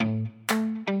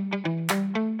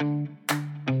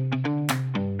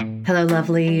Hello,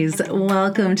 lovelies.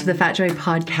 Welcome to the Fat Joy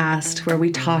podcast, where we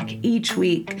talk each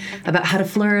week about how to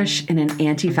flourish in an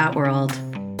anti-fat world.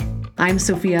 I'm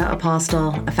Sophia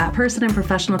Apostle, a fat person and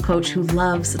professional coach who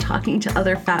loves talking to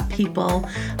other fat people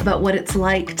about what it's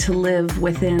like to live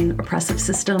within oppressive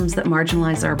systems that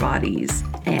marginalize our bodies,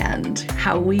 and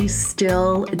how we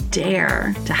still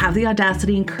dare to have the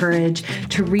audacity and courage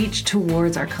to reach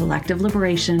towards our collective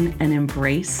liberation and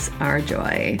embrace our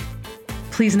joy.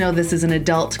 Please know this is an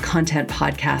adult content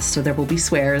podcast, so there will be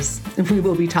swears, and we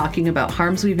will be talking about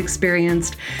harms we've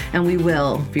experienced, and we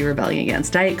will be rebelling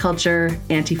against diet culture,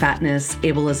 anti-fatness,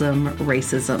 ableism,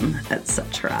 racism,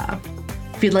 etc.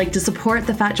 If you'd like to support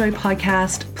the Fat Joy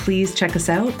podcast, please check us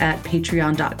out at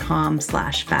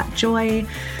patreon.com/fatjoy.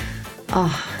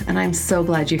 Oh, and I'm so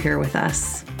glad you're here with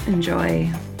us. Enjoy.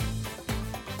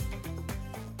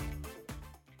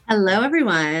 Hello,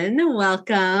 everyone.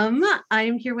 Welcome.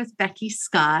 I'm here with Becky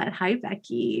Scott. Hi,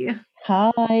 Becky.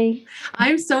 Hi.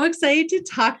 I'm so excited to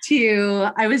talk to you.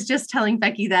 I was just telling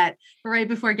Becky that right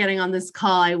before getting on this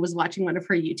call, I was watching one of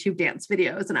her YouTube dance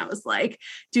videos, and I was like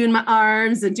doing my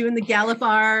arms and doing the gallop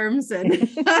arms, and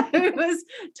it was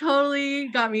totally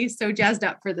got me so jazzed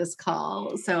up for this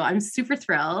call. So I'm super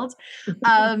thrilled.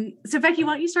 So Becky,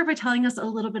 why don't you start by telling us a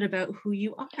little bit about who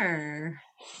you are?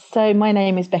 So my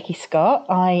name is Becky Scott.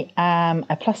 I am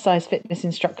a plus size fitness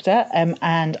instructor,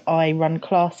 and I run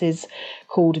classes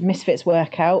called Misfits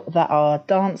Workout that are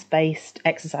dance-based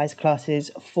exercise classes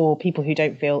for people who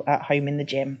don't feel at home in the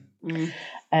gym.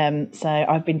 So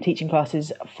I've been teaching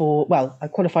classes I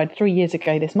qualified 3 years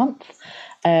ago this month.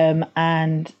 I've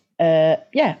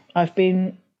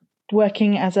been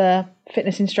working as a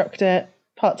fitness instructor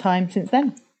part-time since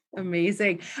then.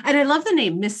 Amazing. And I love the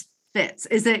name Misfits.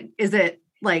 Is it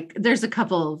like there's a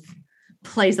couple of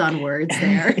plays on words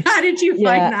there? How did you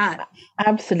find that?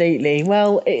 Absolutely.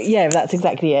 Well, that's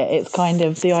exactly it. It's kind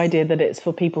of the idea that it's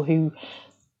for people who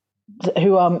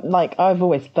are like, I've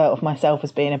always thought of myself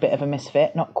as being a bit of a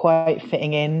misfit, not quite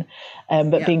fitting in,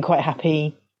 but being quite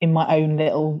happy in my own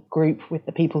little group with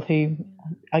the people who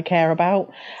I care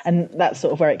about. And that's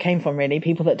sort of where it came from, really.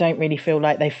 People that don't really feel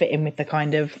like they fit in with the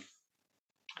kind of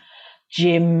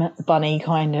gym bunny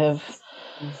kind of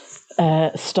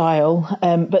style,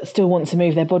 but still want to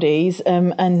move their bodies,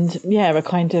 a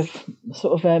kind of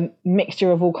sort of a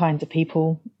mixture of all kinds of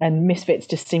people, and misfits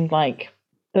just seemed like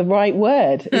the right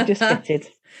word. It just fitted.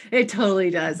 It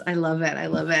totally does. I love it.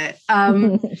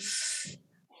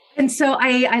 And so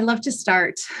I love to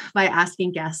start by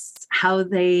asking guests how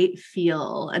they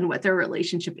feel and what their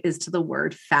relationship is to the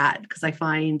word fat, because I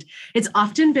find it's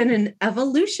often been an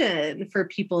evolution for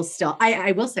people still.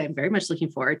 I will say I'm very much looking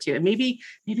forward to it. Maybe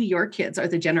your kids are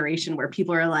the generation where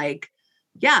people are like,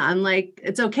 yeah, I'm like,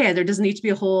 it's okay. There doesn't need to be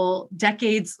a whole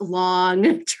decades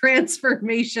long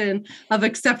transformation of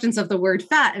acceptance of the word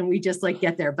fat, and we just like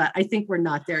get there. But I think we're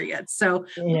not there yet. So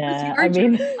yeah, I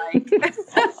mean,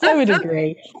 I would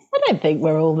agree. I don't think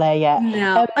we're all there yet.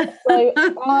 No. So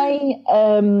I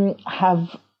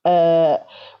have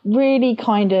really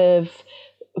kind of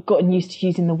gotten used to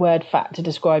using the word fat to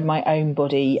describe my own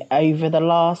body over the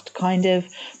last kind of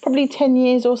probably 10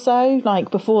 years or so.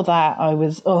 Like before that, I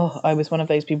was one of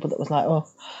those people that was like, oh,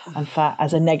 I'm fat,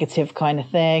 as a negative kind of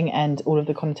thing, and all of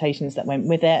the connotations that went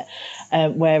with it.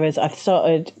 Whereas I've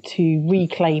started to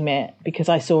reclaim it because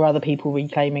I saw other people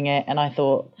reclaiming it, and I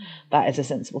thought that is a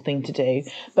sensible thing to do.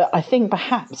 But I think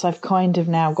perhaps I've kind of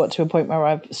now got to a point where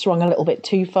I've swung a little bit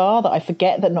too far, that I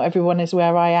forget that not everyone is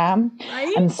where I am.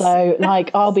 Right? And so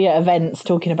like I'll be at events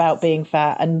talking about being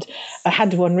fat, and I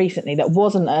had one recently that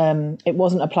wasn't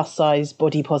a plus size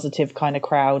body positive kind of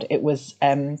crowd. It was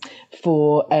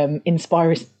for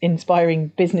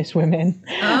inspiring business women.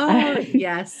 Oh,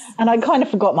 yes. And I kind of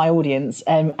forgot my audience,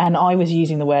 and I was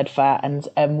using the word fat, and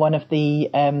one of the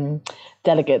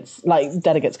delegates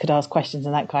could ask questions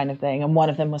and that kind of thing, and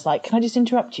one of them was like, can I just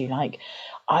interrupt you, like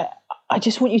I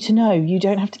just want you to know you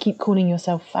don't have to keep calling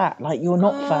yourself fat, like you're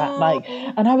not fat, like.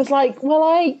 And I was like, well,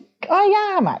 I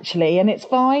am actually, and it's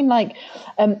fine, like,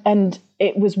 and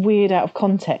it was weird out of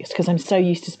context because I'm so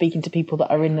used to speaking to people that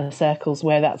are in the circles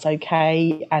where that's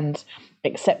okay and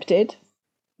accepted.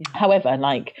 However,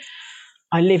 like,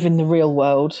 I live in the real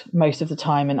world most of the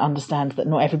time and understand that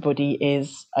not everybody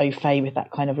is au fait with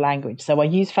that kind of language. So I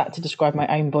use fat to describe my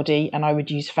own body, and I would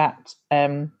use fat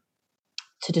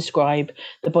to describe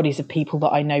the bodies of people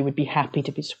that I know would be happy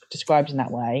to be described in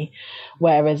that way.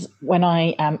 Whereas when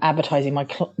I am advertising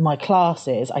my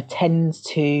classes, I tend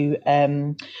to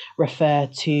refer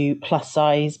to plus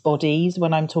size bodies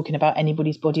when I'm talking about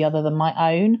anybody's body other than my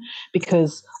own,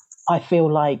 because I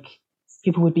feel like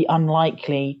people would be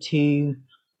unlikely to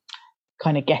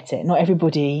kind of get it. Not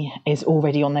everybody is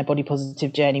already on their body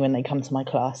positive journey when they come to my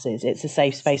classes. It's a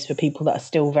safe space for people that are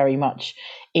still very much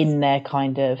in their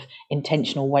kind of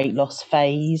intentional weight loss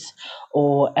phase,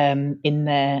 or in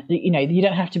their, you know, you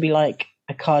don't have to be like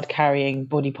a card carrying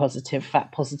body positive,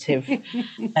 fat positive,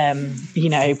 you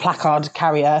know, placard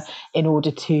carrier in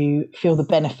order to feel the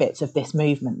benefits of this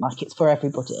movement. Like, it's for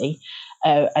everybody.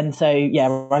 And so,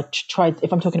 yeah, I tried,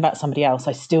 if I'm talking about somebody else,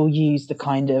 I still use the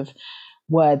kind of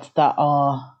words that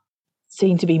are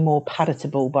seen to be more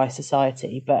palatable by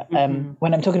society. But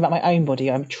when I'm talking about my own body,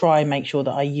 I try and make sure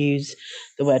that I use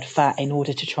the word fat in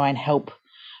order to try and help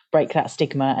break that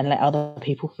stigma and let other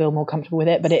people feel more comfortable with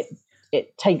it. But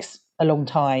it takes a long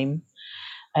time,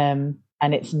 and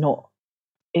there's still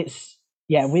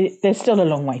a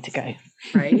long way to go.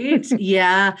 Right.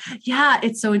 Yeah.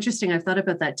 It's so interesting. I've thought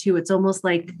about that too. It's almost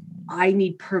like I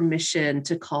need permission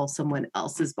to call someone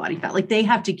else's body fat. Like, they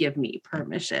have to give me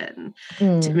permission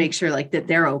to make sure like that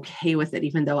they're okay with it,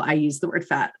 even though I use the word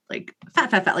fat, like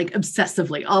fat, like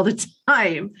obsessively all the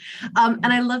time. And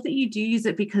I love that you do use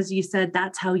it, because you said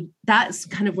that's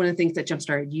kind of one of the things that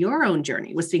jumpstarted your own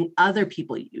journey, was seeing other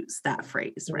people use that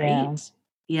phrase. Right.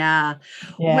 Yeah.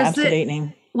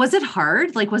 Absolutely. Was it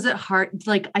hard? Like, was it hard?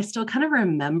 Like, I still kind of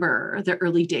remember the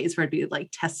early days where I'd be like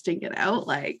testing it out,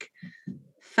 like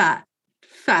fat,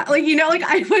 like, you know, like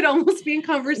I would almost be in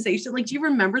conversation. Like, do you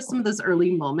remember some of those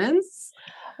early moments?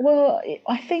 Well,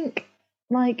 I think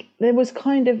like there was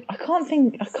kind of, I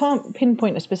can't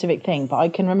pinpoint a specific thing, but I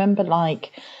can remember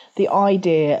like the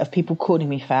idea of people calling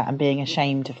me fat and being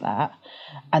ashamed of that.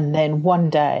 And then one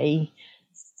day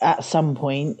at some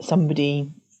point, somebody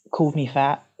called me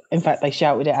fat. In fact, they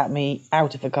shouted it at me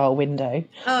out of the car window.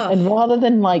 Oh. And rather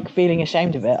than like feeling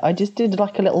ashamed of it, I just did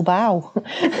like a little bow.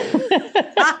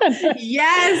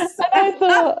 Yes. And I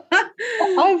thought,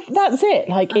 that's it.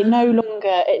 Like, it no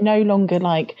longer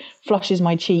like flushes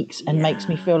my cheeks and makes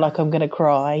me feel like I'm going to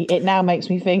cry. It now makes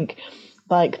me think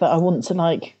like that I want to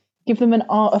like give them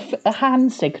a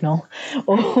hand signal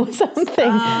or something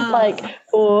I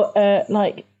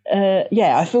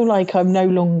feel like I'm no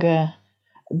longer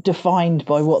defined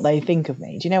by what they think of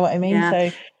me. Do you know what I mean?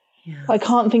 So I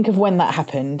can't think of when that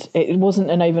happened. It wasn't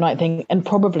an overnight thing, and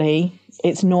probably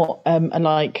it's not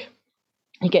like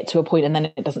you get to a point and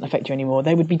then it doesn't affect you anymore.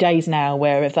 There would be days now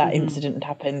where if that incident had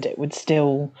happened, it would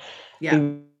still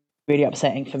be really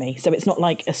upsetting for me. So it's not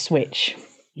like a switch.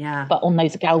 Yeah. But on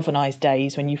those galvanized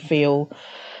days when you feel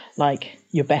like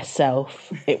your best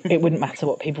self, it wouldn't matter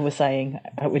what people were saying.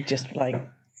 It would just like,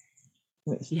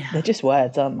 they're just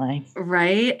words, aren't they?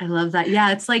 Right. I love that.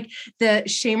 Yeah. It's like the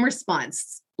shame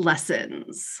response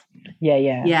lessons.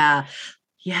 Yeah,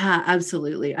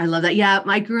 absolutely. I love that. Yeah.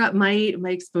 I grew up, my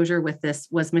exposure with this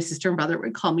was my sister and brother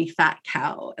would call me fat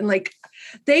cow. And like,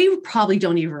 they probably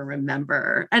don't even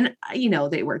remember. And, you know,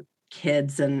 they were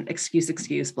kids and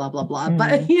excuse, blah, blah, blah.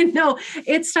 But, you know,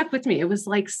 it stuck with me. It was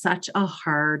like such a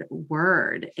hard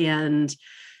word. And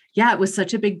it was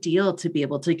such a big deal to be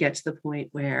able to get to the point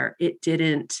where it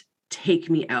didn't take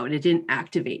me out. It didn't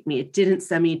activate me. It didn't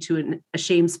send me to a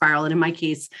shame spiral. And in my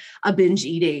case, a binge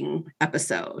eating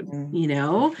episode, you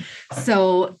know?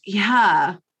 So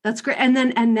that's great.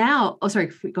 And now,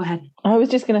 sorry, go ahead. I was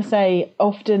just going to say,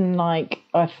 often like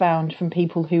I've found from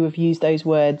people who have used those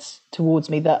words towards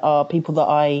me that are people that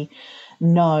I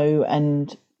know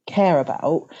and care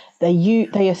about,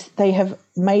 they have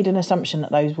made an assumption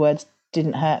that those words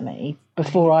didn't hurt me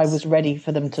before I was ready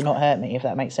for them to not hurt me, if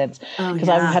that makes sense. Because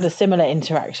I've had a similar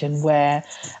interaction where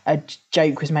a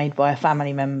joke was made by a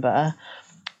family member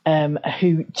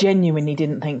who genuinely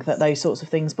didn't think that those sorts of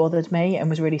things bothered me and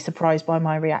was really surprised by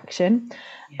my reaction.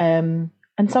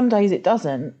 And some days it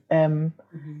doesn't.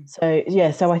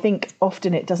 So I think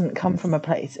often it doesn't come from a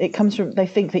place. It comes from, they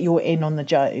think that you're in on the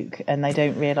joke and they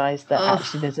don't realise that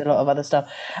actually there's a lot of other stuff.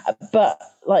 But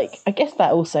like, I guess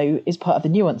that also is part of the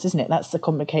nuance, isn't it? That's the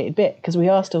complicated bit, because we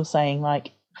are still saying like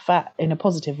fat in a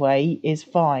positive way is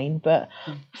fine, but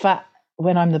fat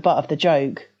when I'm the butt of the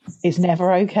joke is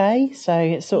never okay. So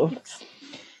it's sort of,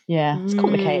 it's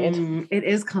complicated. It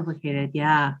is complicated.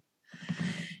 Yeah.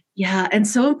 And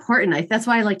so important. That's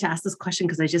why I like to ask this question,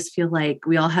 because I just feel like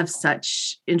we all have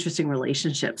such interesting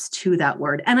relationships to that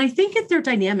word. And I think if they're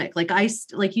dynamic,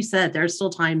 like you said, there's still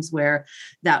times where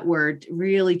that word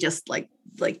really just like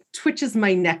twitches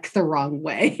my neck the wrong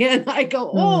way. And I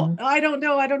go, I don't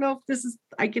know if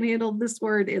I can handle this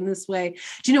word in this way.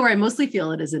 Do you know where I mostly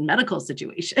feel it is in medical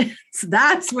situations?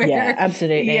 That's where. Yeah,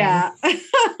 absolutely. Yeah.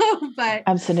 But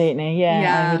absolutely.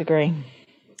 Yeah, I would agree.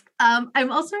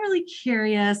 I'm also really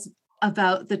curious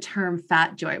about the term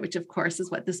fat joy, which of course is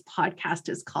what this podcast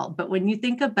is called. But when you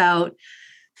think about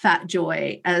fat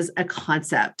joy as a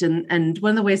concept. And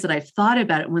one of the ways that I've thought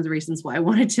about it, one of the reasons why I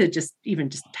wanted to just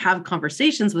have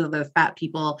conversations with other fat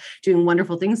people doing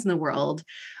wonderful things in the world,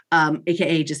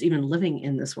 AKA just even living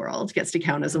in this world gets to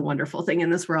count as a wonderful thing in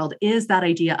this world, is that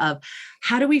idea of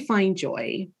how do we find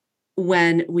joy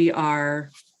when we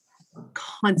are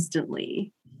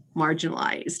constantly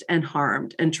marginalized and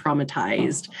harmed and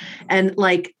traumatized, and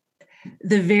like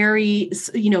the very,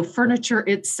 furniture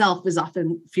itself is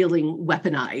often feeling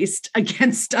weaponized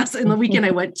against us. And the weekend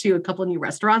I went to a couple of new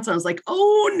restaurants. And I was like,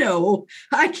 oh no,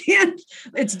 I can't.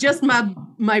 It's just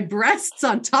my breasts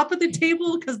on top of the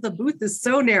table because the booth is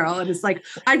so narrow. And it's like,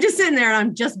 I'm just sitting there and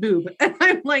I'm just boob. And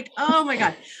I'm like, oh my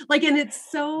God. Like, and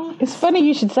it's funny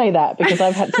you should say that, because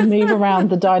I've had to move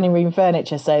around the dining room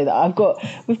furniture so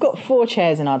that we've got 4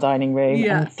 chairs in our dining room,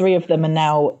 and 3 of them are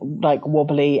now like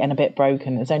wobbly and a bit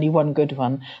broken. There's only one good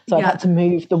one, so I've had to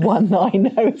move the one that I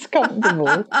know is comfortable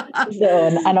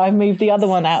and I've moved the other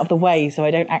one out of the way so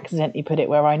I don't accidentally put it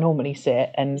where I normally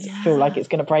sit and feel like it's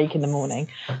going to break in the morning.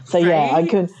 So I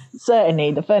could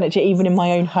certainly, the furniture even in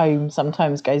my own home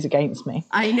sometimes goes against me.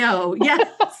 I know. Yes.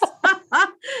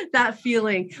 That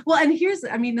feeling. Well, and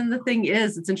and the thing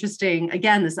is, it's interesting.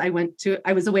 Again, I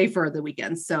was away for the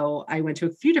weekend. So I went to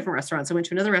a few different restaurants. I went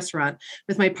to another restaurant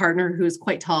with my partner who is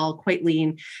quite tall, quite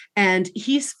lean. And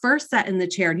he's first sat in the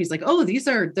chair and he's like, oh,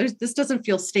 this doesn't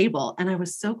feel stable. And I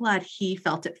was so glad he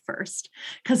felt it first.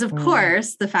 Because of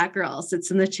course, the fat girl sits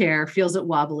in the chair, feels it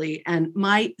wobbly. And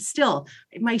my still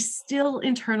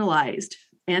internalized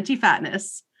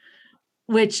anti-fatness,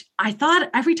 which I thought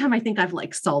every time I think I've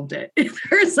like solved it,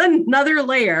 there's another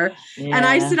layer. Yeah. And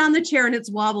I sit on the chair and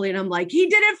it's wobbly and I'm like, he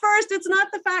did it first. It's not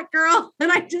the fat girl. And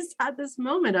I just had this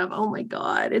moment of, oh my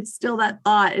God, it's still that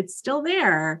thought. It's still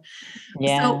there.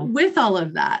 Yeah. So with all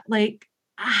of that, like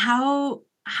how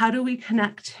do we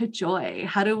connect to joy?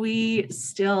 How do we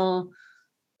still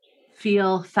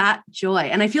feel fat joy?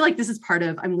 And I feel like this is part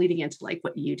of, I'm leading into like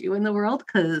what you do in the world,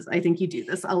 because I think you do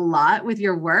this a lot with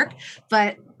your work,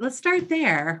 but let's start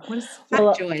there. What is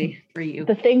fat joy for you?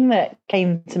 The thing that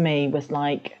came to me was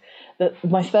like,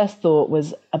 my first thought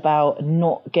was about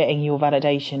not getting your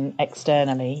validation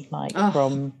externally, like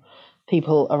from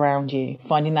people around you,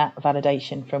 finding that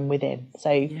validation from within.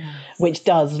 So, which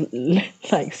does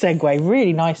like segue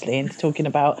really nicely into talking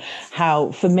about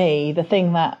how, for me, the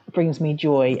thing that brings me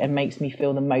joy and makes me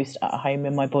feel the most at home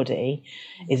in my body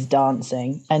is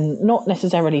dancing, and not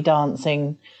necessarily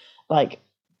dancing like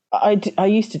I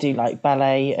used to do like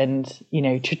ballet and,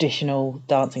 traditional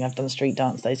dancing. I've done street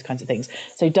dance, those kinds of things.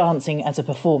 So dancing as a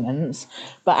performance,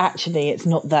 but actually it's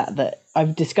not that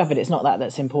I've discovered it's not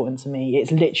that's important to me.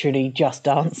 It's literally just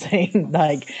dancing.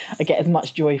 Like I get as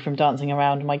much joy from dancing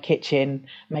around my kitchen,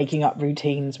 making up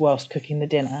routines whilst cooking the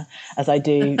dinner, as I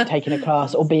do taking a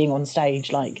class or being on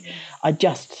stage. Like I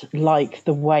just like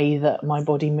the way that my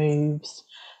body moves,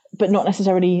 but not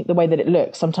necessarily the way that it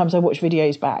looks. Sometimes I watch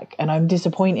videos back and I'm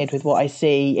disappointed with what I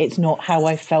see. It's not how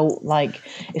I felt like,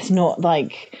 it's not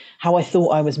like how I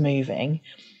thought I was moving.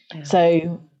 Yeah.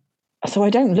 So I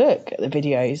don't look at the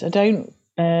videos. I don't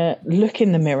look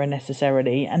in the mirror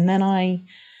necessarily. And then I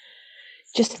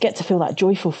just get to feel that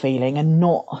joyful feeling and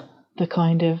not the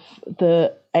kind of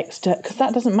the extra, because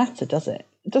that doesn't matter, does it?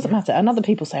 It doesn't matter. And other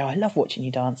people say, oh, I love watching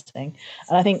you dancing.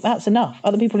 And I think that's enough.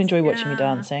 Other people enjoy watching me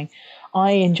dancing.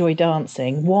 I enjoy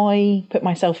dancing. Why put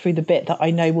myself through the bit that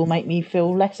I know will make me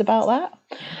feel less about that?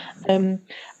 And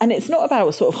it's not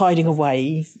about sort of hiding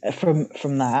away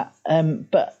from that,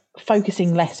 but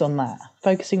focusing less on that,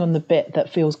 focusing on the bit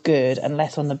that feels good and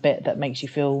less on the bit that makes you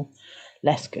feel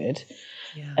less good,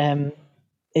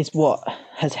 is what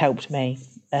has helped me.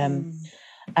 And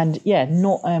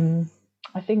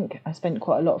I think I spent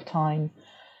quite a lot of time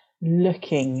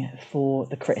looking for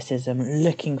the criticism,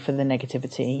 looking for the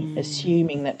negativity,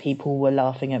 assuming that people were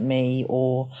laughing at me,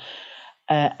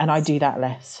 and I do that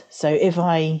less. So if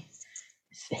I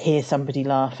hear somebody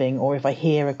laughing, or if I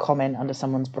hear a comment under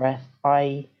someone's breath,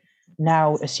 I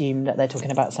now assume that they're talking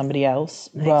about somebody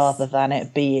else, rather than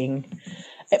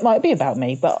it might be about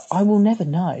me, but I will never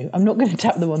know. I'm not going to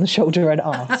tap them on the shoulder and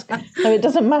ask. So it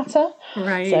doesn't matter.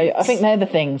 Right. So I think they're the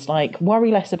things, like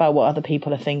worry less about what other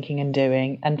people are thinking and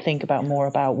doing, and think about more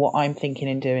about what I'm thinking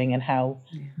and doing and how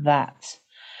that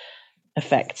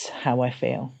affects how I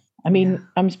feel. I mean,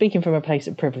 I'm speaking from a place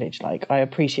of privilege. Like I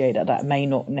appreciate that may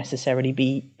not necessarily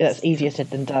be, that's easier said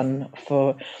than done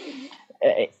for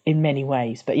in many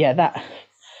ways. But that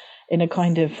in a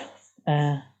kind of,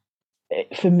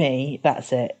 for me,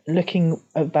 that's it. Looking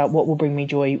about what will bring me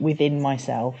joy within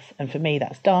myself. And for me,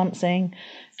 that's dancing,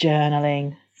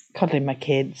 journaling, cuddling my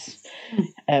kids,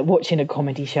 watching a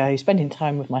comedy show, spending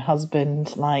time with my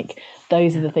husband. Like,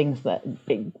 those are the things that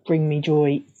bring me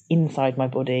joy inside my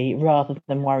body, rather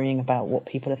than worrying about what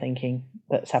people are thinking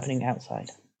that's happening outside.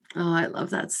 Oh, I love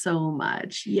that so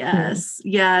much. Yes.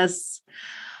 Yes.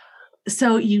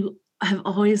 So you have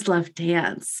always loved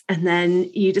dance, and then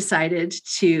you decided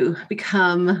to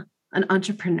become an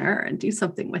entrepreneur and do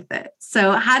something with it.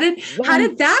 So how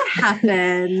did that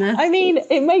happen? I mean,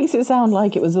 it makes it sound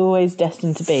like it was always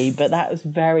destined to be, but that was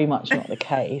very much not the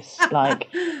case. Like,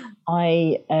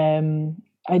 I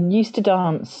used to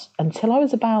dance until I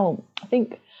was about, I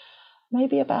think,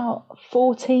 maybe about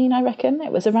 14, I reckon.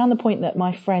 It was around the point that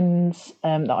my friends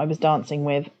that I was dancing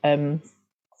with,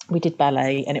 we did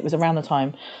ballet, and it was around the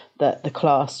time that the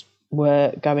class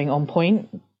were going on point.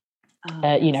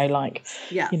 You know, like,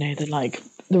 you know,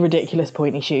 the ridiculous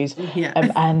pointy shoes.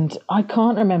 And I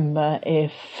can't remember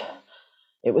if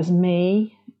it was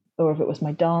me or if it was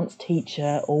my dance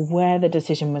teacher or where the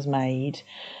decision was made.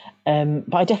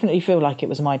 But I definitely feel like it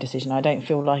was my decision. I don't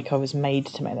feel like I was made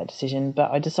to make that decision, but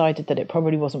I decided that it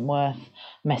probably wasn't worth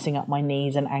messing up my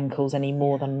knees and ankles any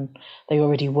more than they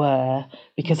already were,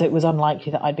 because it was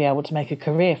unlikely that I'd be able to make a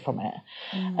career from it.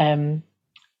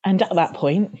 And at that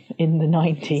point in the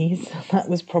 90s, that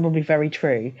was probably very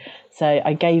true. So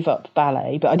I gave up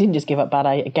ballet, but I didn't just give up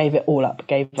ballet, I gave it all up.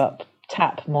 Gave up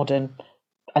tap, modern,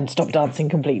 and stopped dancing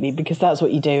completely, because that's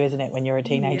what you do, isn't it, when you're a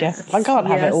teenager? If I can't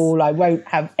have it all, I won't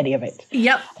have any of it.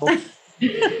 Yep.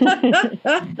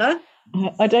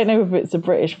 I don't know if it's a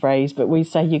British phrase, but we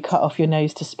say you cut off your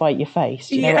nose to spite your face.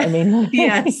 Do you know what I mean?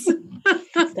 Yes.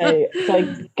 So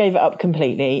I gave it up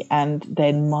completely, and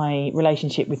then my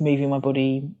relationship with moving my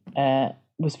body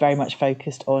was very much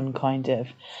focused on kind of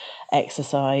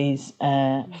exercise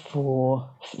for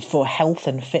health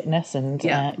and fitness, and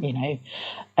you know,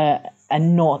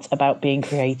 and not about being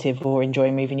creative or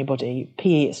enjoying moving your body.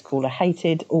 PE at school I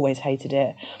hated, always hated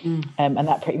it, and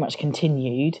that pretty much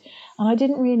continued. And I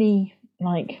didn't really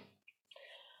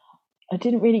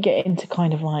get into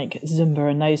kind of like Zumba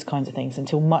and those kinds of things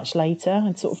until much later.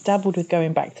 I'd sort of dabbled with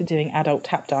going back to doing adult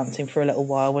tap dancing for a little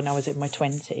while when I was in my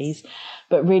 20s,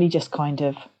 but really just kind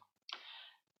of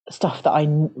stuff that I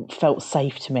felt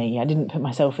safe to me. I didn't put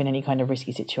myself in any kind of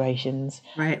risky situations.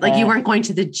 Right. Like, you weren't going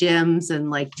to the gyms and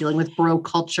like dealing with bro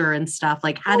culture and stuff.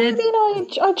 Like, how did... I mean,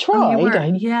 I tried.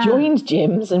 I joined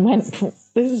gyms and went,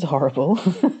 this is horrible,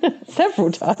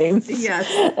 several times. Yes.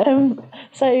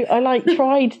 So I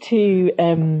tried to,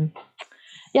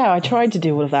 I tried to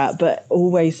do all of that, but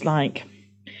always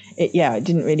it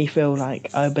didn't really feel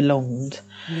like I belonged.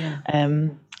 Yeah.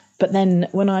 But then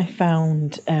when I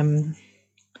found,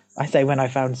 I say when I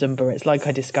found Zumba, it's like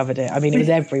I discovered it. I mean, it was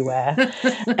everywhere.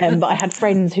 But I had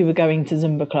friends who were going to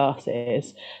Zumba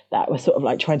classes that were sort of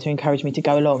like trying to encourage me to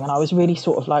go along. And I was really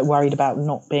sort of like worried about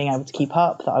not being able to keep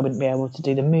up, that I wouldn't be able to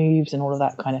do the moves and all of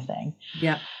that kind of thing.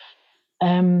 Yeah.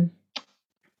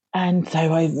 And so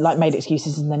I made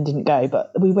excuses and then didn't go.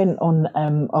 But we went on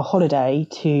a holiday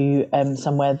to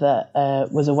somewhere that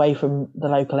was away from the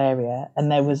local area,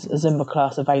 and there was a Zumba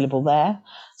class available there.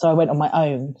 So I went on my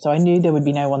own. So I knew there would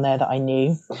be no one there that I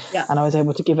knew. Yeah. And I was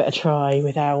able to give it a try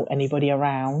without anybody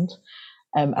around.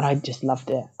 And I just loved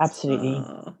it. Absolutely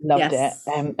loved it.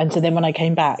 And so then when I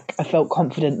came back, I felt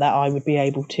confident that I would be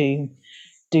able to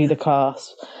do the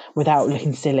class without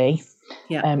looking silly.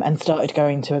 Yeah. And started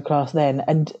going to a class then.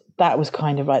 And that was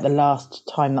kind of like the last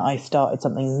time that I started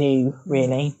something new,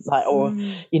 really,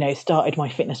 started my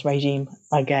fitness regime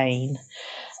again.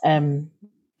 And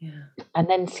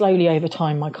then slowly over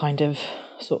time, my kind of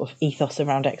sort of ethos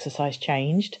around exercise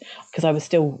changed, because I was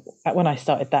still, when I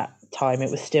started that time, it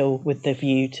was still with the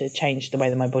view to change the way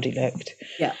that my body looked.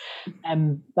 Yeah.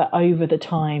 But over the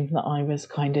time that I was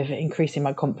kind of increasing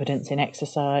my confidence in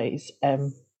exercise,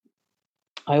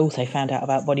 I also found out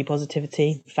about body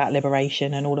positivity, fat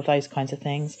liberation, and all of those kinds of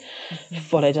things.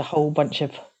 Followed a whole bunch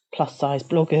of plus size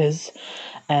bloggers,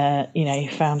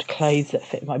 found clothes that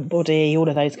fit my body, all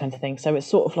of those kinds of things. So it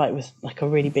sort of was like a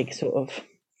really big sort of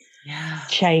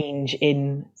change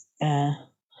in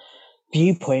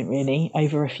viewpoint, really,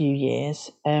 over a few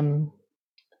years.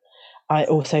 I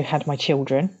also had my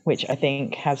children, which I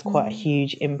think has quite a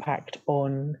huge impact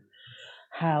on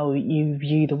how you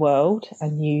view the world,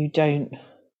 and you don't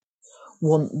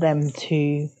want them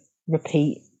to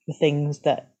repeat the things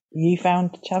that you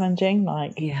found challenging.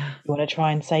 You want to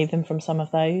try and save them from some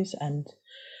of those. And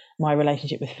my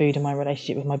relationship with food and my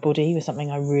relationship with my body was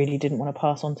something I really didn't want to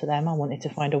pass on to them. I wanted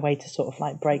to find a way to sort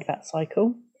of break that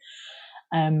cycle.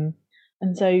 And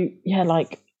so,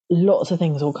 lots of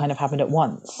things all kind of happened at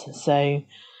once. So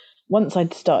once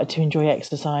I'd started to enjoy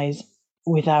exercise,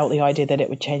 without the idea that it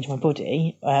would change my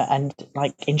body, and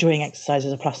like enjoying exercise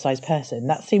as a plus size person,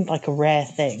 that seemed like a rare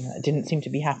thing that didn't seem to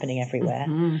be happening everywhere.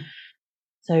 Mm-hmm.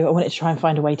 So I wanted to try and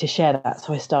find a way to share that.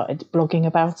 So I started blogging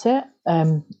about it.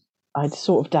 I'd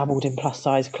sort of dabbled in plus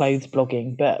size clothes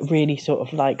blogging, but really sort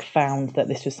of like found that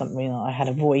this was something that I had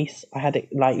a voice. I had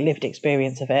like lived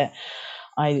experience of it.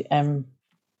 I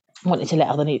wanted to let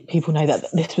other people know that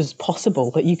this was possible,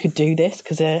 that you could do this,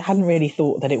 because I hadn't really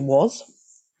thought that it was.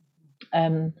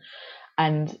 And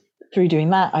through doing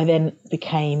that, I then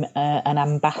became an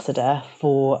ambassador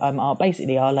for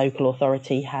our local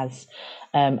authority has,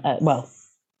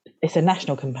 it's a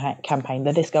national campaign.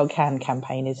 The This Girl Can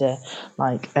campaign is a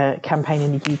campaign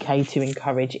in the UK to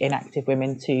encourage inactive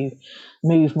women to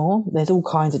move more. There's all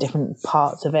kinds of different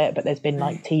parts of it, but there's been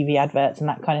like TV adverts and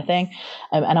that kind of thing.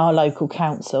 And our local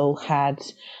council had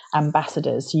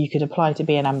ambassadors, so you could apply to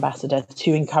be an ambassador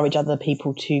to encourage other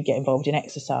people to get involved in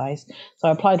exercise. So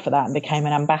I applied for that and became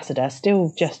an ambassador,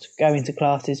 still just going to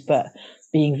classes, but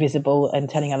being visible and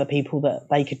telling other people that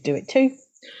they could do it too.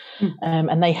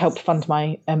 And they helped fund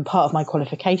my part of my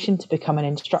qualification to become an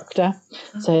instructor.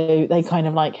 So they kind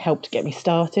of like helped get me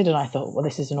started. And I thought, well,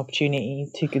 this is an opportunity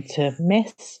too good to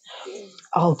miss.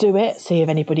 I'll do it, see if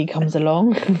anybody comes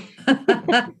along.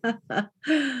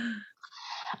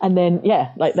 And then,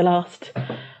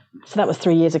 so that was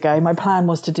 3 years ago. My plan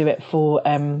was to do it for,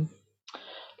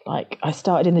 I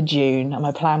started in the June, and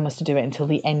my plan was to do it until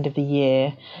the end of the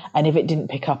year. And if it didn't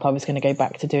pick up, I was going to go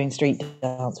back to doing street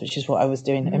dance, which is what I was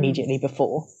doing immediately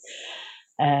before.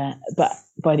 But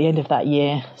by the end of that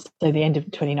year, so the end of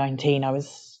 2019,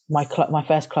 my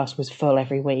first class was full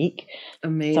every week.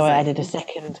 Amazing. So I added a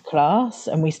second class,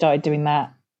 and we started doing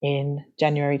that in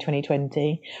January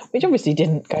 2020, which obviously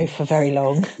didn't go for very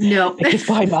long. No, because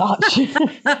by March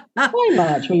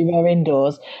we were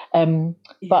indoors.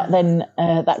 But then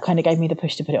that kind of gave me the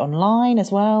push to put it online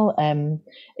as well,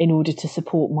 in order to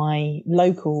support my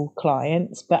local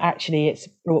clients. But actually, it's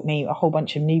brought me a whole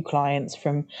bunch of new clients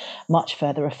from much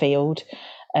further afield.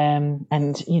 And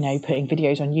putting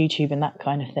videos on YouTube and that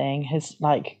kind of thing has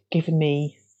given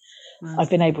me. Wow.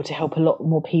 I've been able to help a lot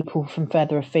more people from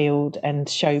further afield and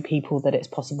show people that it's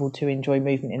possible to enjoy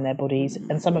movement in their bodies.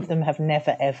 And some of them have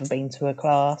never, ever been to a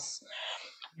class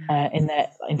in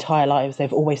their entire lives.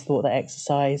 They've always thought that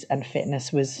exercise and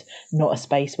fitness was not a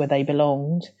space where they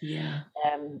belonged. Yeah.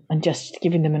 And just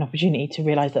giving them an opportunity to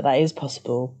realise that is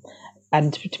possible.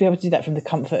 And to be able to do that from the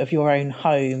comfort of your own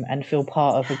home and feel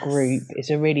part of a group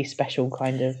is a really special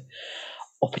kind of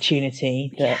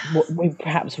opportunity that we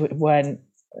perhaps weren't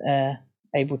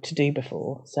able to do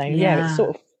before. So it's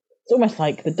almost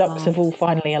like the ducks have all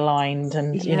finally aligned,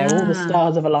 and all the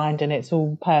stars have aligned, and it's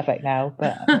all perfect now.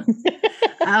 But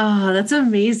oh, that's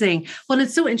amazing. Well,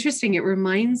 it's so interesting. It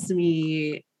reminds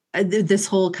me, this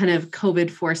whole kind of COVID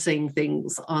forcing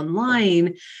things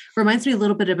online reminds me a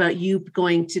little bit about you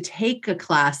going to take a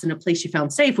class in a place you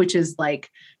found safe, which is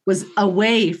was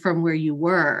away from where you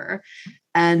were.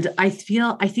 And I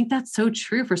think that's so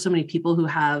true for so many people who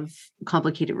have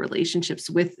complicated relationships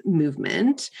with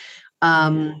movement,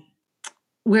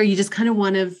 where you just kind of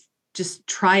want to just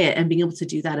try it, and being able to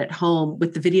do that at home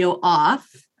with the video off.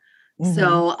 Mm-hmm.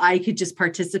 So I could just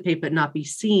participate but not be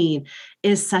seen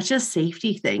is such a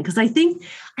safety thing. Because I think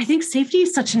safety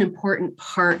is such an important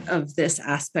part of this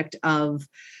aspect of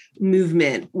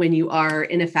movement when you are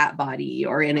in a fat body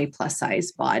or in a plus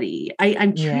size body.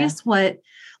 I'm curious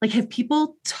have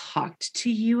people talked to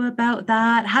you about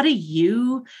that? How do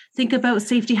you think about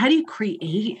safety? How do you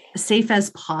create safe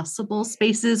as possible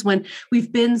spaces when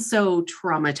we've been so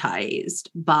traumatized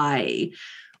by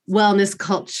wellness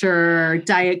culture,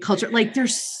 diet culture?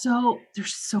 There's so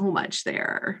much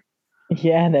there.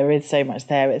 Yeah, there is so much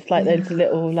there. It's those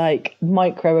little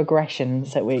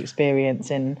microaggressions that we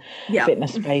experience in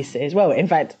fitness spaces. Well, in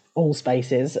fact, all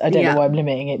spaces. I don't know why I'm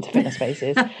limiting it to fitness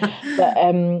spaces. But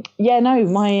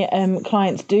my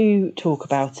clients do talk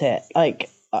about it.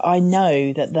 I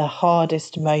know that the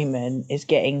hardest moment is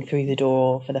getting through the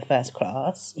door for the first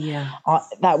class. Yeah.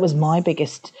 That was my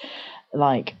biggest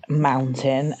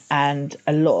mountain, and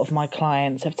a lot of my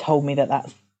clients have told me that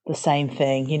that's the same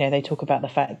thing. They talk about the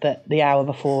fact that the hour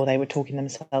before they were talking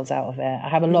themselves out of it. I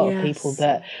have a lot of people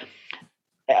that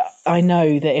I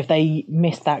know that if they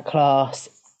miss that class,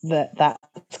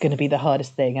 that's going to be the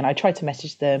hardest thing. And I try to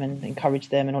message them and encourage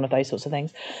them and all of those sorts of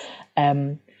things.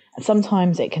 And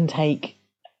sometimes it can take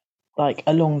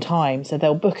a long time. So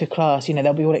they'll book a class,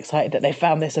 they'll be all excited that they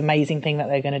found this amazing thing that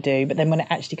they're going to do. But then when it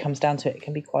actually comes down to it, it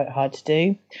can be quite hard to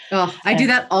do. Oh, I do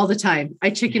that all the time. I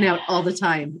chicken out all the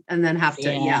time and then have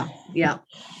to. Yeah.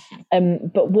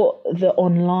 But what the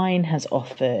online has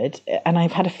offered, and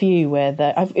I've had a few where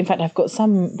I've got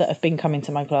some that have been coming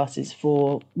to my classes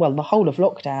for, well, the whole of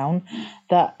lockdown,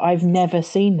 that I've never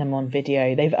seen them on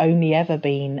video. They've only ever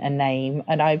been a name,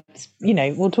 and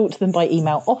we'll talk to them by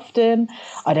email often.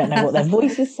 I don't know what their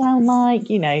voices sound like,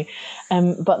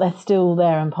 but they're still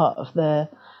there and part of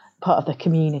the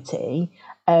community.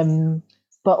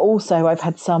 But also I've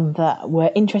had some that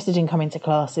were interested in coming to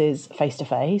classes face to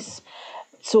face,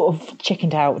 sort of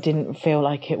chickened out, didn't feel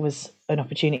like it was an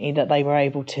opportunity that they were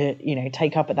able to,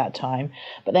 take up at that time.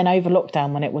 But then over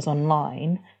lockdown, when it was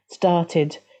online,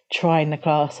 started trying the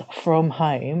class from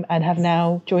home and have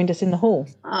now joined us in the hall.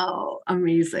 Oh,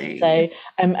 amazing. So,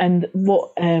 and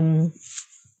what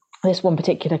this one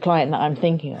particular client that I'm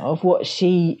thinking of, what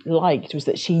she liked was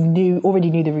that she already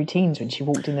knew the routines when she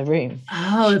walked in the room.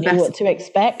 Oh, she knew what to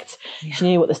expect. Yeah. She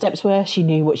knew what the steps were. She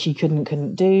knew what she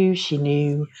couldn't do. She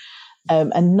knew,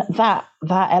 and that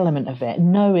element of it,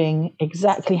 knowing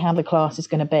exactly how the class is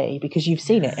going to be, because you've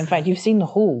seen it. In fact, you've seen the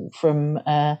hall from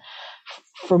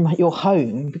your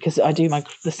home, because I do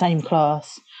the same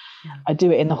class. Yeah. I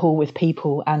do it in the hall with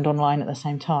people and online at the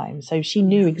same time. So she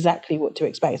knew exactly what to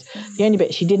expect. The only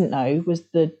bit she didn't know was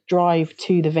the drive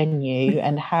to the venue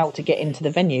and how to get into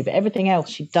the venue. But everything else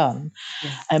she'd done.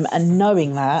 Yeah. And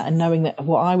knowing that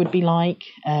what I would be like,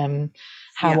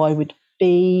 how I would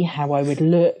be, how I would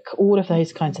look, all of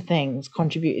those kinds of things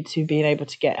contributed to being able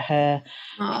to get her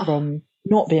from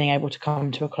not being able to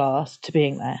come to a class to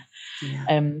being there.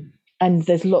 Yeah. And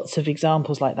there's lots of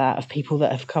examples like that of people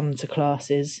that have come to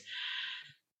classes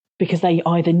because they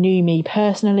either knew me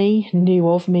personally, knew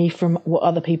of me from what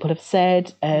other people have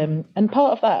said. And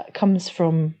part of that comes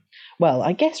from, well,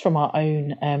 I guess from our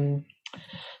own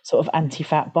sort of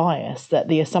anti-fat bias, that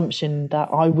the assumption that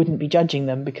I wouldn't be judging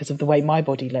them because of the way my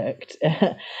body looked,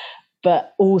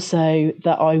 but also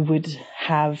that I would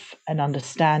have an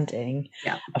understanding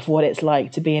of what it's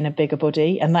like to be in a bigger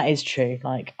body. And that is true.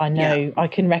 Like, I know I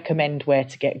can recommend where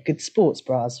to get good sports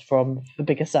bras from for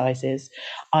bigger sizes.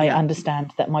 I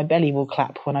understand that my belly will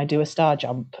clap when I do a star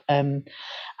jump,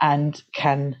 and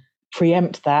can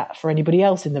preempt that for anybody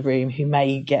else in the room who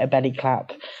may get a belly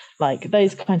clap. Like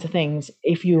those kinds of things,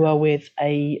 if you are with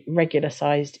a regular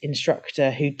sized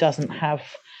instructor who doesn't have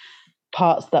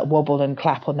parts that wobble and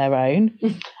clap on their own,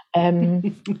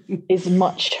 is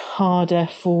much harder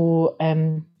for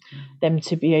them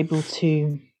to be able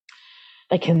to,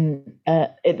 they can,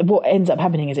 what ends up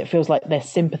happening is it feels like they're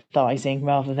sympathizing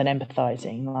rather than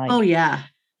empathizing. Like, oh yeah.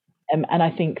 And I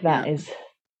think that is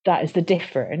the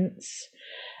difference.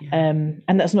 And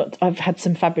that's not, I've had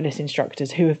some fabulous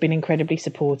instructors who have been incredibly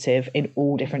supportive in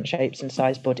all different shapes and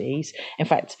size bodies. In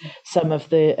fact, some of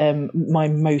the my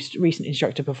most recent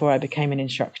instructor before I became an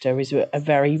instructor is a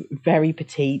very, very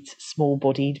petite, small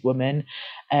bodied woman,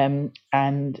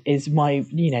 and is my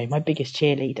biggest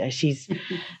cheerleader. She's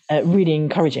really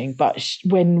encouraging. But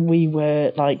when we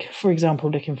were, like, for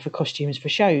example, looking for costumes for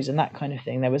shows and that kind of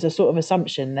thing, there was a sort of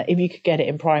assumption that if you could get it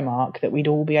in Primark, that we'd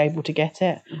all be able to get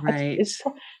it. Right.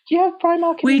 Do you have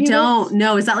Primark in We the US? don't.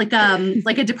 No. Is that like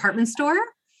a department store?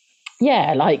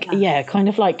 Yeah, kind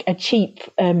of like a cheap,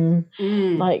 you'd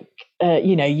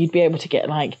be able to get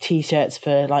like T-shirts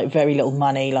for like very little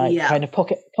money, like kind of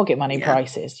pocket money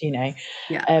prices,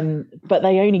 but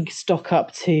they only stock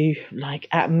up to like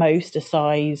at most a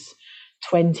size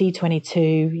 20,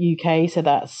 22 UK. So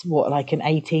that's what, like an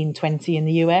 18, 20 in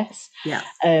the US. Yeah.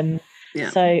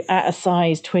 So at a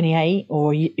size 28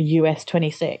 or US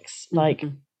 26, like,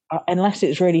 unless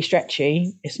it's really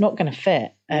stretchy, it's not going to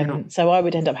fit. So I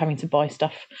would end up having to buy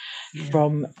stuff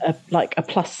from a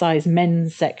plus size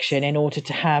men's section in order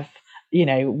to have,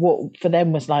 what for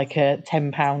them was like a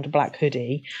 £10 black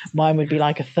hoodie. Mine would be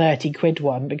like a 30 quid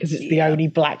one, because it's the only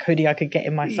black hoodie I could get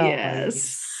in my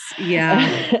size.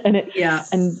 Yes. Yeah.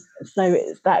 And so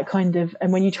it's that kind of,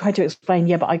 and when you try to explain,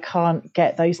 but I can't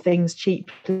get those things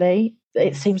cheaply,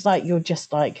 it seems like you're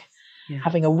just like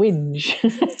having a whinge.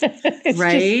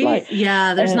 Right. Like,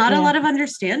 there's not a lot of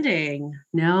understanding.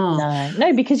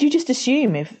 No, because you just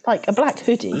assume if like a black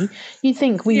hoodie, you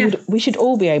think we should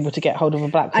all be able to get hold of a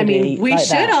black hoodie. I mean, we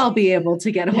should all be able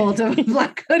to get hold of a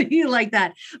black hoodie like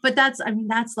that. But that's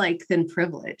like thin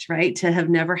privilege, right? To have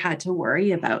never had to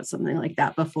worry about something like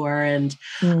that before. And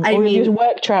your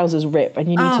work trousers rip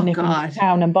and you need to nip into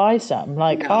town and buy some.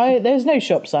 Like, there's no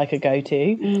shops I could go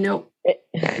to. Nope.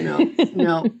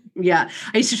 No. Yeah.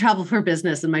 I used to travel for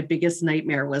business, and my biggest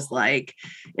nightmare was like,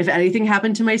 if anything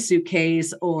happened to my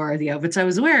suitcase or the outfits I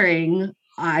was wearing,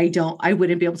 I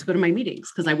wouldn't be able to go to my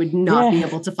meetings because I would not be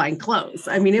able to find clothes.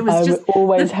 I mean, it was I would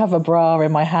always have a bra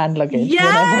in my hand luggage.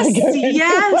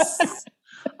 Yes.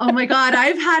 Oh my God.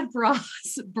 I've had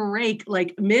bras break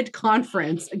like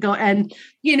mid-conference and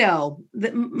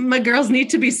my girls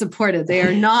need to be supported. They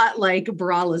are not like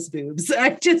braless boobs.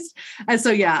 I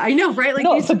know, right? Like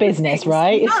not for business,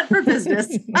 right? Not for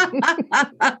business.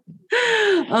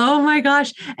 Oh my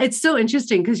gosh. It's so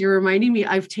interesting because you're reminding me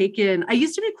I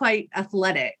used to be quite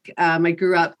athletic. I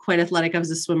grew up quite athletic. I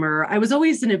was a swimmer. I was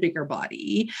always in a bigger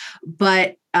body,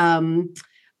 but, and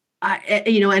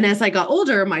as I got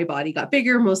older, my body got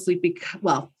bigger, mostly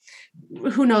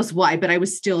who knows why, but I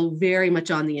was still very much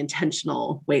on the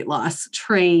intentional weight loss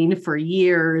train for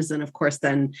years. And of course,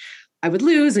 then I would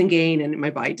lose and gain and my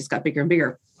body just got bigger and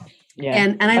bigger. Yeah.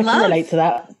 And I can relate to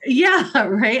that. Yeah.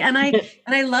 Right. And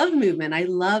I love movement. I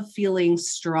love feeling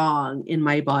strong in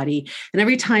my body. And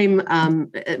every time,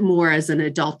 more as an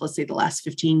adult, let's say the last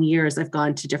 15 years, I've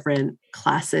gone to different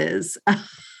classes.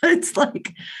 It's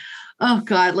like, oh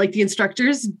God, like the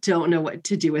instructors don't know what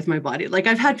to do with my body. Like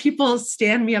I've had people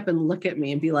stand me up and look at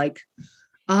me and be like,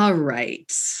 all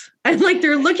right. And like,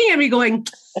 they're looking at me going,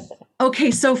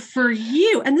 okay, so for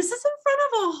you, and this is in front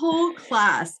of a whole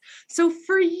class. So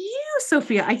for you,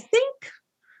 Sophia, I think,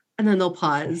 and then they'll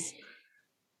pause,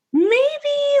 maybe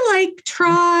like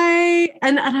try.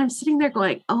 And I'm sitting there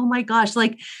going, oh my gosh,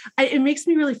 like it makes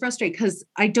me really frustrated because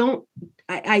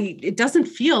it doesn't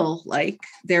feel like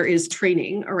there is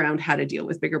training around how to deal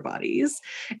with bigger bodies.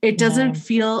 It doesn't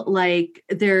feel like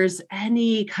there's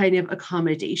any kind of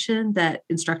accommodation that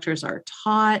instructors are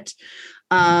taught.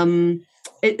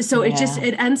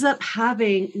 It ends up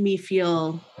having me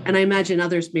feel, and I imagine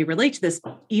others may relate to this,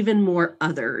 even more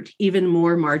othered, even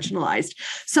more marginalized.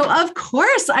 So of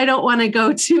course I don't want to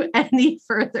go to any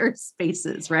further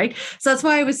spaces, right? So that's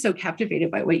why I was so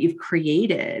captivated by what you've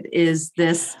created, is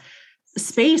this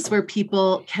space where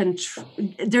people can,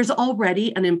 there's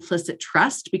already an implicit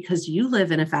trust because you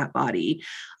live in a fat body.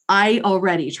 I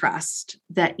already trust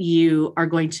that you are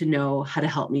going to know how to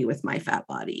help me with my fat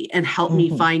body and help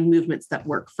me find movements that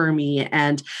work for me.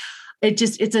 And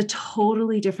it's a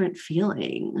totally different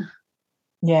feeling.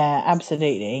 Yeah,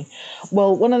 absolutely.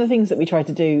 Well, one of the things that we try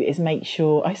to do is make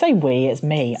sure, I say we, it's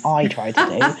me, I try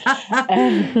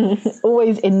to do,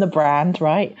 always in the brand,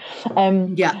 right?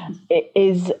 It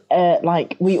is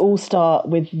like we all start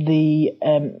with the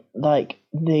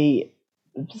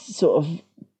sort of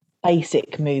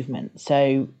basic movement.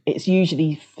 So it's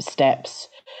usually steps.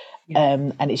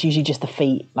 And it's usually just the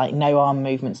feet, like no arm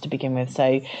movements to begin with.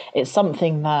 So it's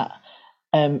something that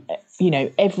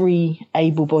every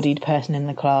able-bodied person in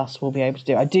the class will be able to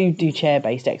do. I do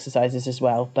chair-based exercises as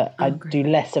well, but I do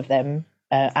less of them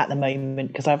at the moment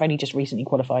because I've only just recently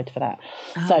qualified for that.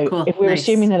 Cool. If we're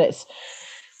assuming that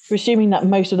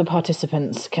most of the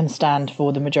participants can stand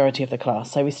for the majority of the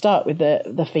class. So we start with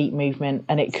the feet movement,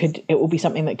 and it will be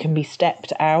something that can be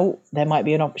stepped out. There might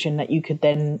be an option that you could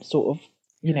then sort of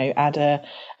add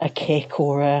a kick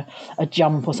or a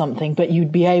jump or something, but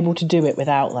you'd be able to do it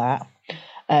without that.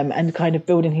 And kind of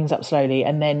building things up slowly,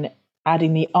 and then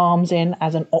adding the arms in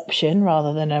as an option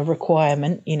rather than a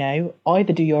requirement.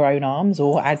 Either do your own arms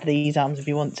or add these arms if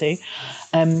you want to,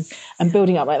 and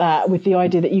building up like that with the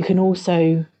idea that you can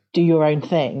also do your own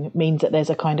thing means that there's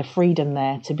a kind of freedom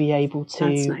there to be able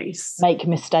to make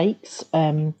mistakes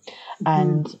and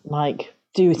like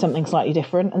do something slightly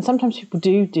different. And sometimes people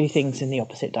do things in the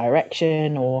opposite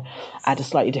direction or add a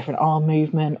slightly different arm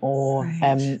movement or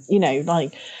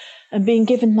and being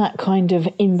given that kind of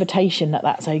invitation that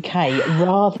that's okay,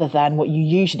 rather than what you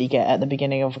usually get at the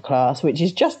beginning of a class, which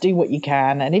is just do what you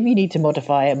can. And if you need to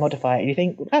modify it. And you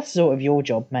think, well, that's sort of your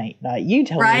job, mate. Like, you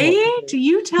tell me. Right?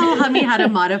 You tell me how to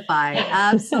modify.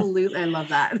 Absolutely. I love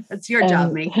that. That's your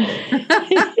job, mate.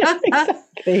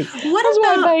 Exactly. That's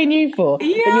what I'm paying you for.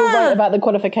 Yeah. But you're right about the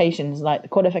qualifications. Like, the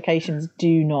qualifications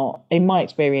do not, in my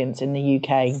experience in the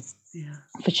UK,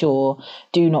 for sure,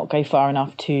 do not go far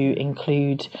enough to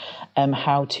include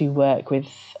how to work with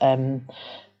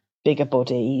bigger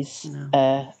bodies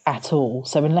at all.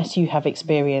 So unless you have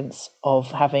experience of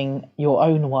having your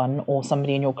own one or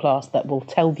somebody in your class that will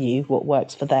tell you what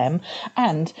works for them,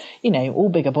 and all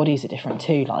bigger bodies are different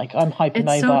too. Like, I'm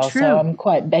hypermobile, so I'm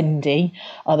quite bendy.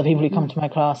 Other people who come to my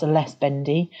class are less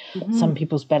bendy. Some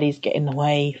people's bellies get in the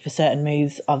way for certain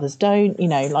moves, others don't.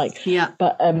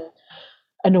 But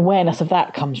an awareness of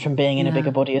that comes from being in a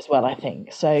bigger body as well, I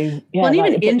think. So, well, and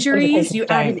even injuries, you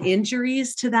added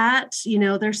injuries to that,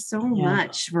 there's so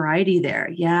much variety there.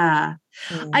 Yeah.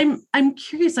 I'm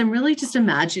curious. I'm really just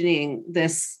imagining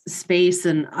this space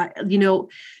and,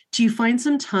 do you find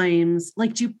sometimes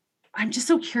I'm just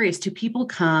so curious, do people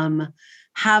come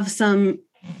have some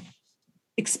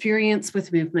experience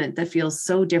with movement that feels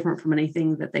so different from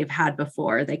anything that they've had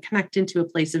before. They connect into a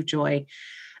place of joy.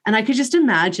 And I could just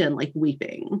imagine like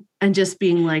weeping and just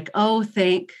being like, oh,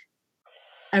 thank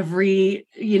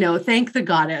the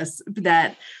goddess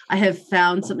that I have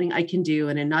found something I can do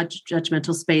in a not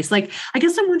judgmental space. Like, I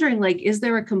guess I'm wondering, like, is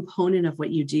there a component of what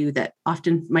you do that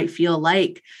often might feel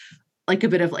like a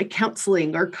bit of like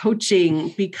counseling or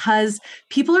coaching, because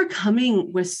people are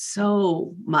coming with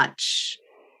so much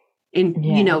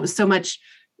so much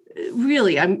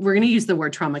really, we're going to use the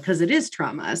word trauma because it is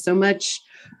trauma, so much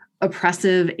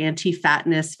oppressive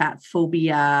anti-fatness, fat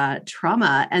phobia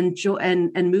trauma, and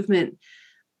movement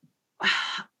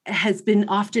has been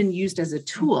often used as a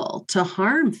tool to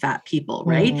harm fat people,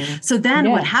 right? So then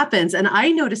what happens, and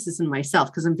I notice this in myself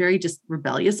because I'm very just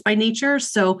rebellious by nature.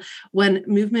 So when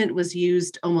movement was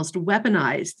used, almost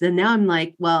weaponized, then now I'm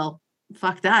like, well,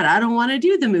 fuck that. I don't want to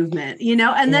do the movement,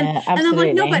 and then I'm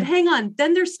like, no, but hang on.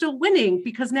 Then they're still winning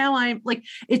because now I'm like,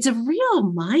 it's a real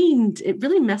mind. It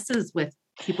really messes with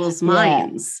people's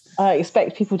minds. I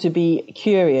expect people to be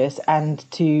curious and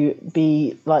to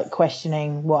be like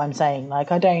questioning what I'm saying.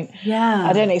 Like, I don't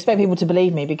expect people to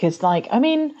believe me because, like, I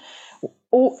mean,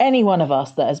 any one of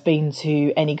us that has been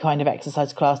to any kind of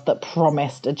exercise class that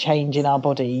promised a change in our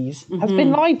bodies has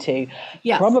been lied to,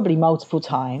 probably multiple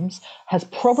times, has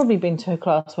probably been to a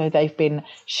class where they've been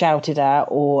shouted at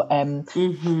or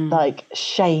like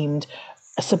shamed,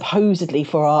 supposedly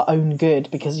for our own good,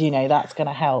 because that's going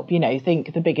to help.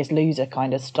 Think The Biggest Loser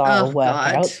kind of style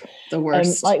workout. The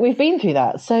worst. Like, we've been through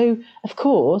that. So of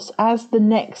course, as the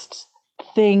next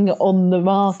thing on the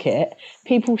market,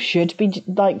 people should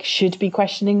be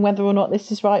questioning whether or not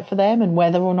this is right for them, and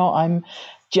whether or not I'm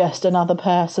just another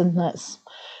person that's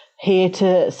here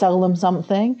to sell them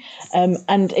something.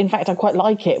 And in fact, I quite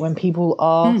like it when people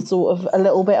are sort of a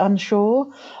little bit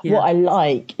unsure. What I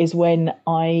like is when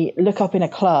I look up in a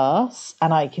class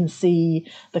and I can see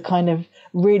the kind of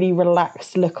really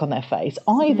relaxed look on their face,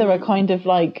 either a kind of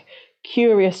like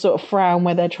curious sort of frown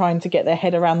where they're trying to get their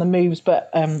head around the moves,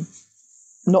 but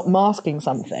not masking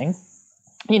something,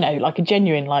 like a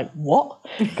genuine, like, what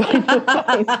kind of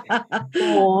face,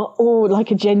 or like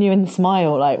a genuine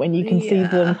smile, like when you can see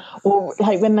them, or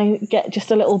like when they get just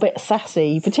a little bit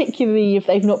sassy, particularly if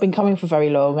they've not been coming for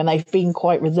very long and they've been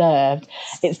quite reserved.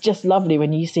 It's just lovely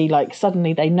when you see, like,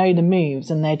 suddenly they know the moves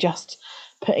and they're just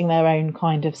putting their own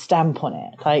kind of stamp on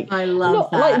it. Like, I love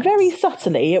that. Like, very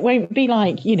subtly. It won't be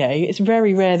like, it's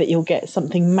very rare that you'll get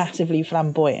something massively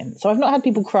flamboyant. So I've not had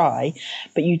people cry,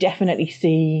 but you definitely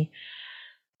see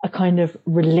a kind of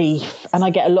relief. And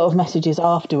I get a lot of messages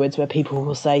afterwards where people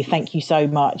will say, thank you so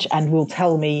much, and will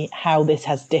tell me how this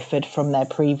has differed from their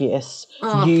previous,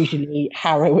 usually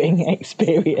harrowing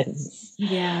experience.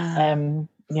 And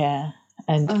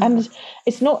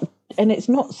it's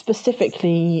not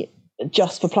specifically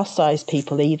just for plus size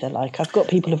people either. Like, I've got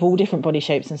people of all different body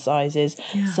shapes and sizes,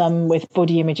 some with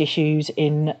body image issues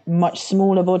in much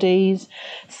smaller bodies,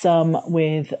 some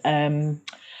with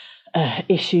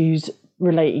issues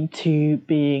relating to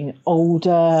being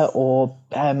older, or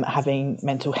having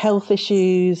mental health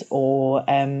issues, or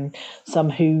some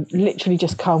who literally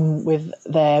just come with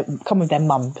their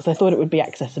mum, because I thought it would be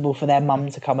accessible for their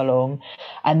mum to come along,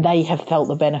 and they have felt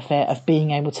the benefit of being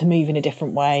able to move in a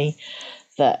different way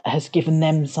that has given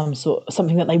them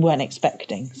something that they weren't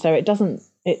expecting. So it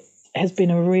has been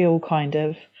a real kind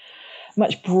of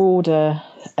much broader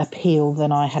appeal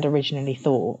than I had originally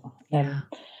thought.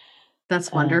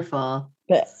 That's wonderful.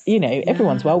 But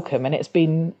everyone's welcome, and it's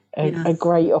been a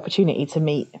great opportunity to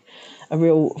meet a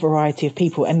real variety of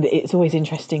people. And it's always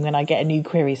interesting when I get a new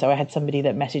query. So I had somebody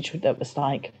that messaged that was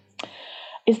like,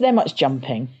 is there much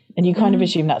jumping? And you kind of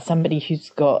assume that's somebody who's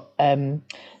got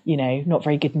not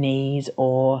very good knees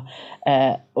or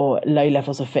low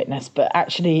levels of fitness, but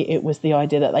actually it was the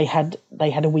idea that they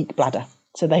had a weak bladder.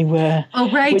 So they were... Oh,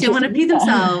 right. Didn't want to pee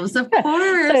themselves. Of course.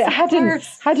 So it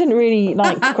hadn't really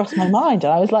crossed my mind.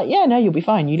 And I was like, yeah, no, you'll be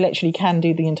fine. You literally can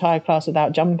do the entire class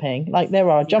without jumping. Like, there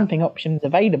are jumping options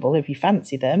available if you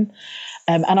fancy them.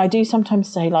 And I do sometimes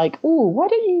say, like, oh, why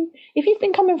don't you, if you've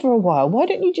been coming for a while, why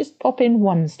don't you just pop in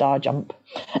 1-star jump?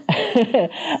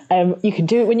 You can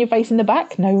do it when you're facing the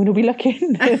back. No one will be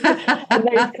looking. And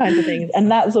those kinds of things.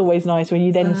 And that's always nice when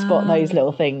you then spot those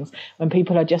little things, when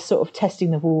people are just sort of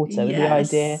testing the water with the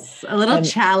idea. A little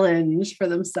challenge for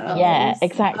themselves. Yeah,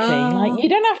 exactly. Like, you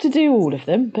don't have to do all of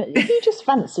them, but if you just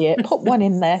fancy it, pop one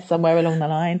in there somewhere along the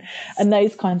line. And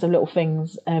those kinds of little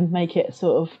things make it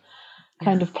sort of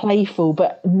kind of playful,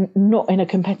 but not in a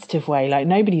competitive way. Like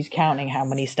nobody's counting how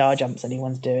many star jumps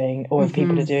anyone's doing, or if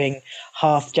people are doing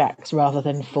half jacks rather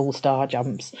than full star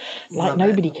jumps. Like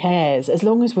nobody cares, as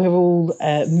long as we're all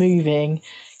moving,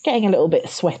 getting a little bit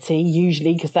sweaty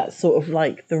usually, because that's sort of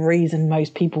like the reason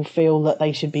most people feel that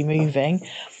they should be moving.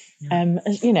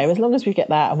 As long as we get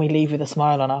that and we leave with a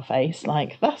smile on our face,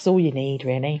 like that's all you need,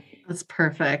 really. That's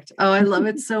perfect. Oh, I love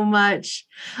it so much.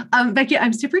 Becky,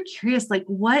 I'm super curious, like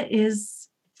what is,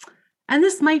 and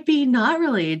this might be not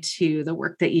related to the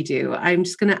work that you do. I'm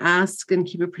just going to ask and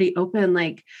keep it pretty open.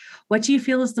 Like, what do you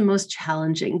feel is the most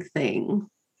challenging thing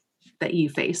that you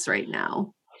face right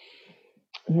now?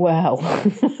 Well,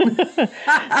 so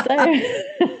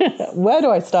where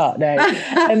do I start now?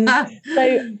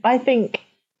 So I think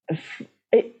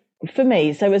for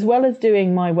me, so as well as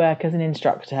doing my work as an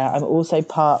instructor, I'm also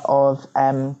part of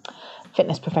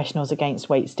Fitness Professionals Against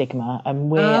Weight Stigma,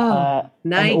 and we're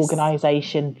an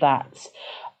organisation that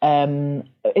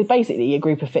it's basically a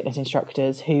group of fitness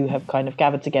instructors who have kind of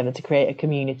gathered together to create a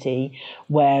community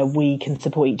where we can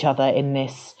support each other in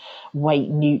this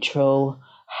weight neutral,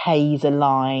 HAES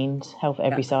aligned, health at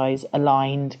every size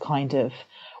aligned kind of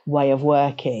way of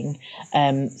working.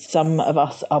 Some of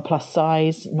us are plus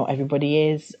size, not everybody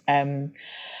is. And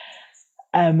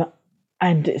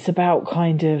it's about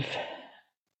kind of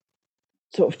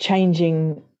sort of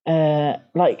changing,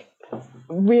 like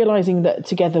realizing that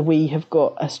together we have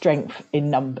got a strength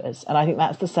in numbers. And I think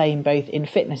that's the same both in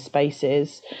fitness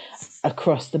spaces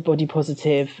across the body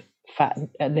positive fat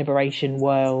liberation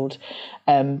world,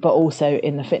 but also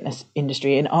in the fitness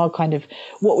industry. And our kind of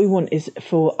what we want is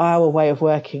for our way of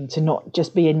working to not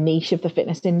just be a niche of the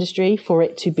fitness industry, for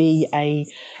it to be a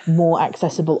more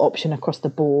accessible option across the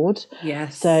board.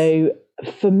 Yes. So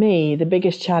for me, the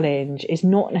biggest challenge is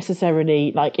not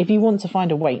necessarily like if you want to find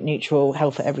a weight neutral,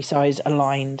 health at every size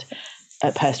aligned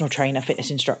personal trainer,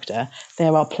 fitness instructor,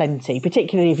 there are plenty,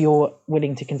 particularly if you're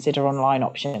willing to consider online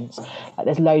options. Like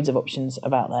there's loads of options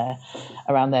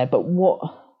around there. But what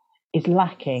is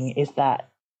lacking is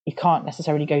that you can't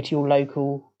necessarily go to your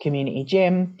local community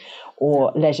gym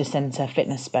or leisure centre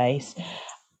fitness space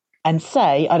and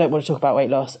say, I don't want to talk about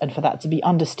weight loss, and for that to be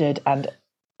understood and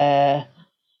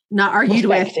not argued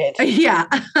respected. With. Yeah.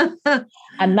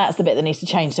 And that's the bit that needs to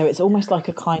change. So it's almost like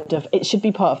a kind of, it should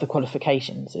be part of the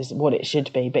qualifications is what it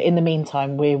should be. But in the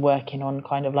meantime, we're working on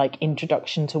kind of like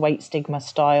introduction to weight stigma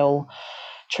style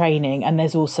training. And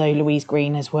there's also Louise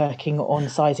Green is working on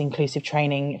size inclusive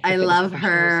training. I love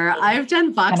her. I've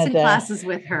done boxing classes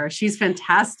with her. She's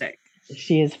fantastic.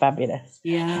 She is fabulous.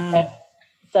 Yeah.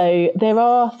 So there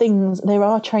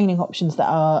are training options that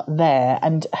are there,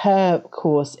 and her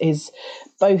course is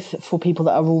both for people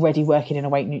that are already working in a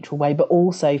weight neutral way, but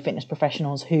also fitness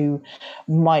professionals who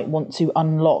might want to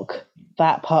unlock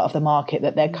that part of the market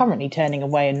that they're currently turning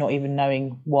away and not even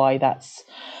knowing why that's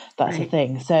right. A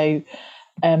thing. So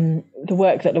the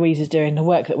work that Louise is doing, the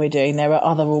work that we're doing, there are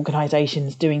other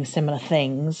organisations doing similar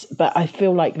things, but I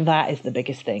feel like that is the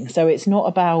biggest thing. So it's not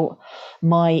about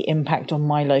my impact on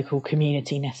my local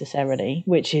community necessarily,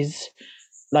 which is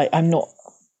like, I'm not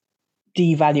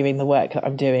devaluing the work that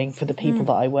I'm doing for the people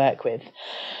that I work with,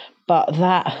 but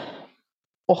that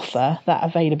offer, that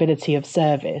availability of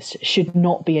service should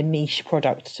not be a niche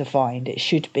product to find. It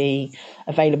should be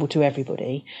available to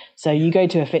everybody. So you go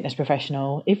to a fitness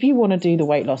professional, if you want to do the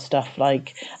weight loss stuff,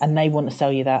 like, and they want to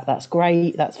sell you that, that's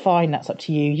great, that's fine, that's up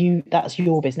to you, that's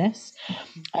your business.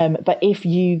 But if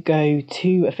you go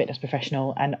to a fitness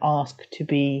professional and ask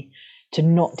to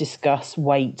not discuss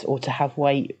weight or to have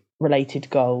weight related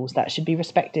goals, that should be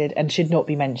respected and should not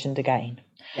be mentioned again.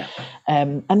 Yeah.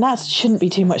 And that shouldn't be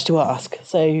too much to ask.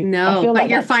 So no, I feel but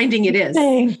like you're finding it is.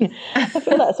 I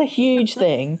feel that's a huge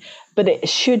thing, but it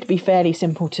should be fairly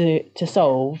simple to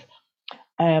solve.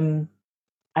 And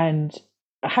I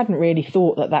hadn't really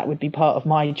thought that would be part of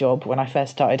my job when I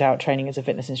first started out training as a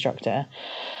fitness instructor.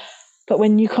 But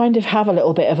when you kind of have a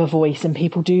little bit of a voice and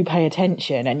people do pay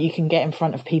attention and you can get in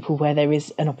front of people where there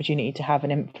is an opportunity to have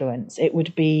an influence, it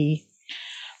would be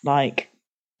like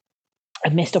a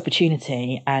missed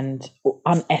opportunity and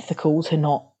unethical to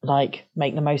not like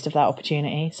make the most of that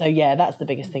opportunity. So yeah, that's the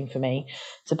biggest thing for me.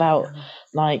 It's about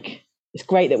like, it's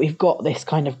great that we've got this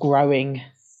kind of growing,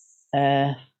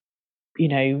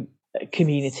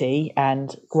 community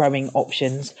and growing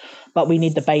options, but we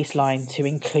need the baseline to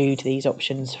include these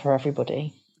options for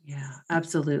everybody. Yeah,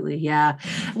 absolutely. Yeah.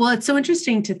 Well, it's so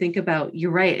interesting to think about.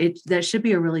 You're right. That should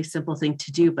be a really simple thing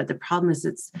to do, but the problem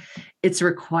is it's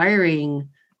requiring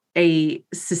a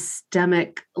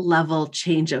systemic level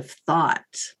change of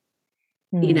thought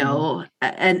you know,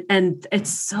 and it's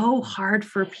so hard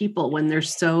for people when they're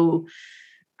so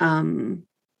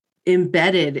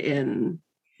embedded in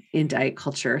diet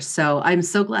culture. So I'm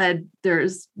so glad there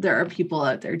are people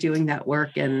out there doing that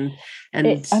work and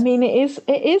it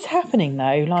is happening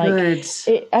though. Like good.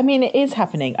 It is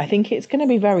happening. I think it's going to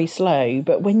be very slow,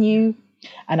 but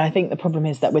and I think the problem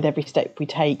is that with every step we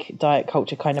take, diet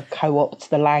culture kind of co-opts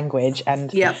the language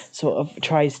and sort of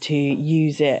tries to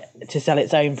use it to sell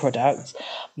its own products.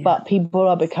 Yeah. But people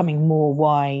are becoming more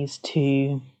wise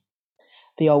to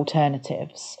the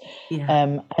alternatives.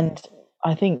 Yeah. And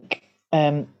I think,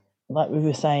 like we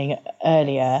were saying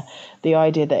earlier, the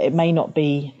idea that it may not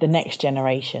be the next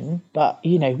generation, but,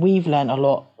 you know, we've learned a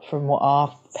lot from what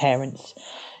our parents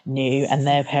knew and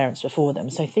their parents before them.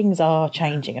 So things are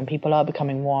changing and people are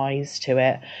becoming wise to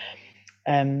it.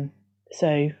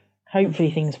 So hopefully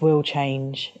things will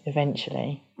change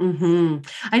eventually.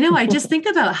 I know. I just think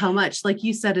about how much, like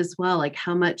you said as well, like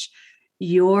how much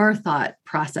your thought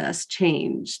process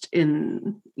changed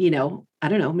in, you know, I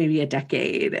don't know, maybe a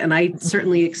decade. And I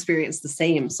certainly experienced the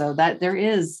same. So that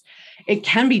it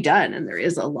can be done and there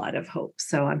is a lot of hope.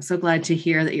 So I'm so glad to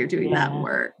hear that you're doing that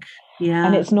work. Yeah.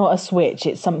 And it's not a switch.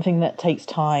 It's something that takes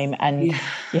time and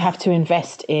you have to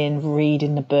invest in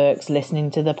reading the books,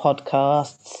 listening to the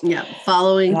podcasts. Yeah.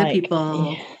 Following the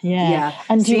people. Yeah.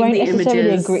 And you won't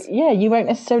necessarily agree. Yeah. You won't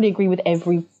necessarily agree with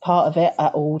every part of it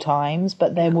at all times,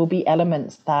 but there will be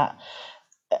elements that,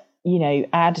 you know,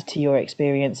 add to your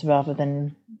experience rather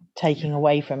than taking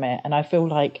away from it. And I feel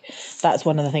like that's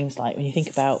one of the things, like when you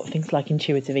think about things like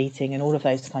intuitive eating and all of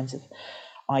those kinds of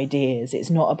ideas, it's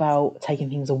not about taking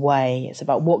things away, it's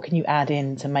about what can you add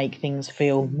in to make things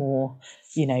feel more,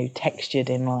 you know, textured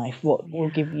in life, what will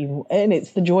give you, and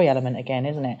it's the joy element again,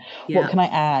 isn't it? What can I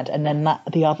add, and then that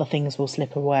the other things will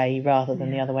slip away rather than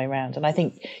the other way around. And I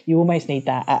think you almost need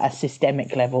that at a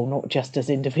systemic level, not just as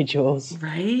individuals,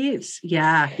 right?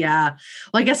 Well,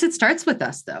 I guess it starts with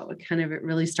us though. It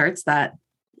really starts that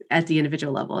at the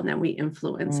individual level, and then we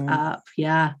influence up.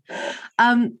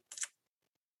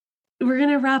 We're going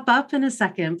to wrap up in a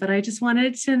second, but I just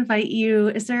wanted to invite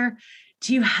you.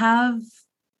 Do you have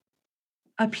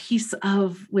a piece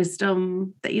of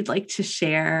wisdom that you'd like to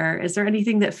share? Is there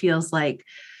anything that feels like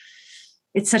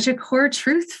it's such a core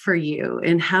truth for you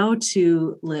in how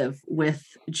to live with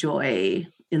joy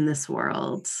in this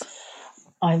world?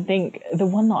 I think the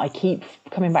one that I keep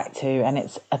coming back to, and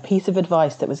it's a piece of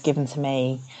advice that was given to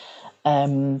me,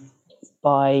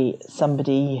 by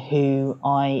somebody who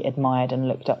I admired and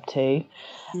looked up to.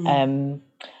 And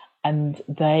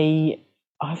I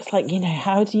was like, you know,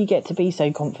 how do you get to be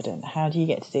so confident? How do you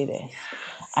get to do this?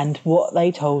 And what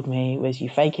they told me was,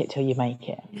 you fake it till you make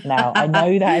it. Now, I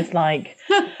know that is like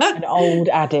an old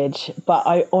adage, but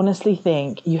I honestly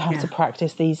think you have to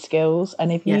practice these skills.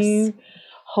 And if you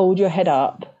hold your head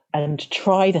up and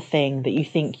try the thing that you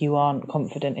think you aren't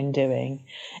confident in doing,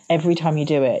 every time you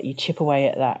do it, you chip away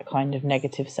at that kind of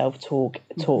negative self-talk,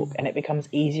 and it becomes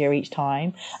easier each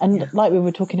time. And like we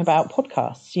were talking about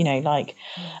podcasts, you know, like,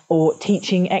 or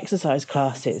teaching exercise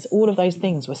classes, all of those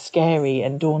things were scary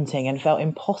and daunting and felt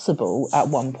impossible at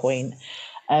one point.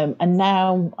 And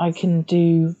now I can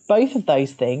do both of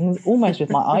those things almost with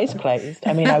my eyes closed.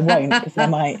 I mean, I won't, because I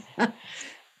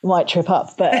might trip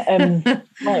up, but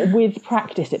like with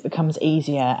practice it becomes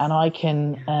easier, and I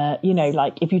can you know,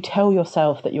 like if you tell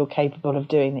yourself that you're capable of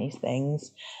doing these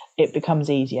things, it becomes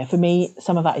easier. For me,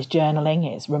 some of that is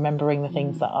journaling. It's remembering the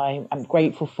things that I'm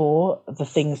grateful for, the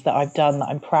things that I've done that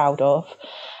I'm proud of.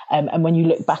 And when you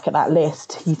look back at that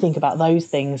list, you think about those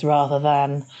things rather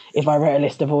than if I wrote a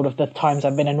list of all of the times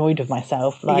I've been annoyed with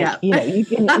myself. Like, you know, you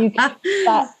can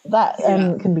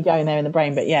that can be going there in the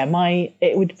brain. But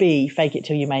it would be fake it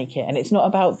till you make it. And it's not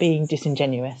about being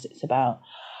disingenuous. It's about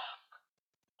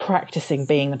practicing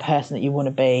being the person that you want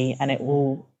to be, and it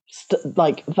will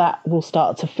that will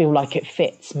start to feel like it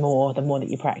fits more the more that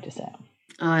you practice it.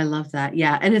 Oh, I love that.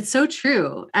 Yeah. And it's so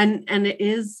true. And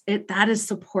that is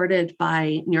supported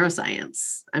by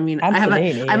neuroscience. I mean, I have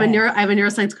a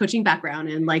neuroscience coaching background,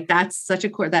 and like, that's such a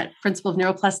core, that principle of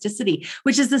neuroplasticity,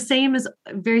 which is the same as,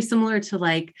 very similar to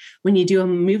like when you do a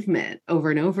movement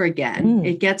over and over again,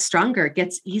 it gets stronger, it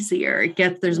gets easier,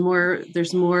 there's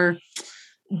more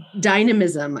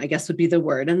dynamism, I guess would be the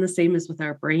word. And the same is with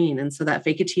our brain. And so that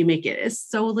fake it till you make it is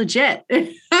so legit.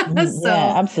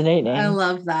 Absolutely. I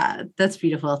love that. That's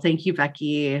beautiful. Thank you,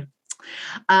 Becky.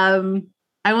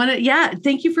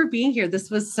 Thank you for being here.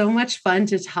 This was so much fun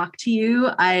to talk to you.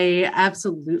 I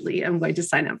absolutely am going to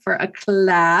sign up for a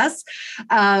class.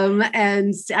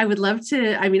 And I would love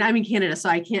to, I'm in Canada, so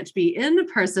I can't be in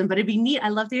person, but it'd be neat. I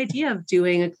love the idea of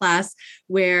doing a class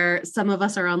where some of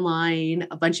us are online,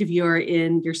 a bunch of you are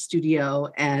in your studio,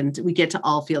 and we get to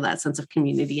all feel that sense of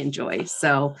community and joy.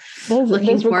 So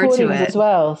there's recordings as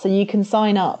well. So you can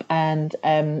sign up and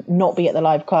not be at the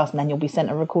live class, and then you'll be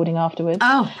sent a recording afterwards.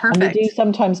 Oh, perfect. And we do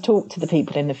sometimes talk to the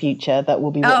people in the future that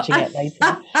will be watching it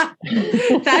later.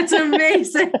 That's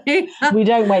amazing. We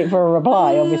don't wait for a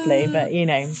reply, obviously, but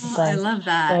so, I love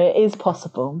that. So it is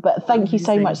possible. But thank you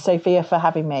so much, Sophia, for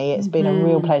having me. It's been a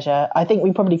real pleasure. I think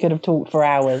we probably could have talked for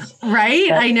hours. Right?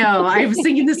 But I know. I was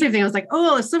thinking the same thing. I was like,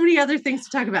 so many other things to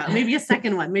talk about. Maybe a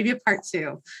second one, maybe a part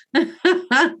 2.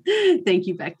 Thank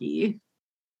you, Becky.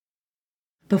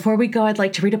 Before we go, I'd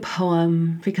like to read a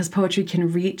poem because poetry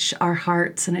can reach our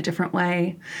hearts in a different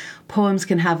way. Poems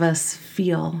can have us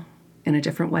feel in a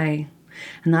different way.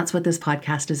 And that's what this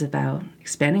podcast is about,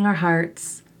 expanding our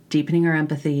hearts, deepening our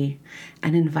empathy,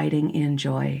 and inviting in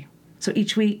joy. So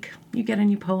each week, you get a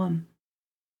new poem.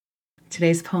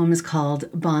 Today's poem is called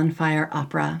Bonfire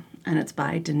Opera, and it's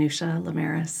by Danusha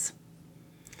Lamaris.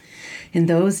 In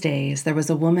those days, there was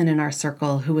a woman in our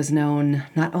circle who was known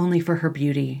not only for her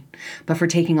beauty, but for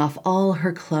taking off all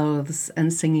her clothes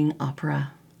and singing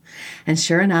opera. And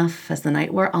sure enough, as the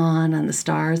night wore on and the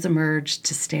stars emerged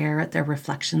to stare at their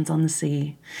reflections on the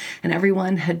sea, and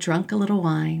everyone had drunk a little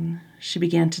wine, she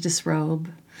began to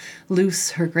disrobe,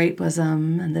 loose her great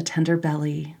bosom and the tender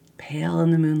belly, pale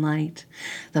in the moonlight,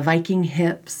 the Viking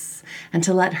hips, and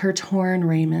to let her torn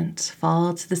raiment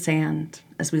fall to the sand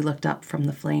as we looked up from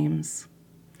the flames.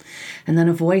 And then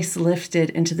a voice lifted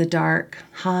into the dark,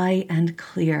 high and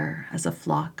clear as a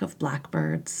flock of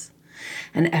blackbirds.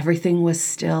 And everything was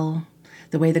still,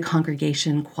 the way the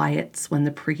congregation quiets when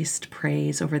the priest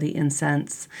prays over the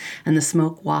incense and the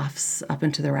smoke wafts up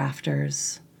into the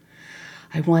rafters.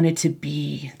 I wanted to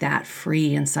be that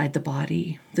free inside the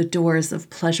body, the doors of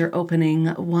pleasure opening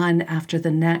one after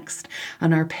the next,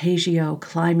 an arpeggio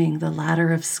climbing the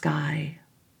ladder of sky.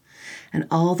 And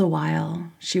all the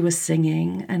while, she was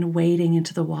singing and wading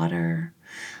into the water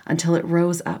until it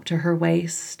rose up to her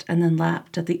waist and then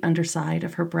lapped at the underside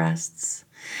of her breasts.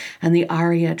 And the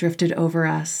aria drifted over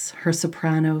us, her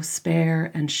soprano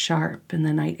spare and sharp in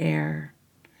the night air.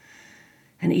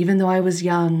 And even though I was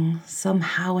young,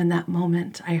 somehow in that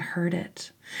moment I heard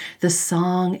it, the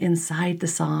song inside the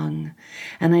song,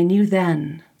 and I knew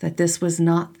then that this was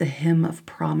not the hymn of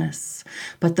promise,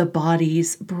 but the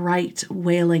body's bright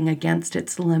wailing against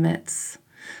its limits,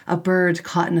 a bird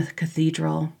caught in a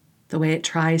cathedral, the way it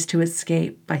tries to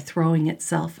escape by throwing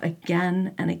itself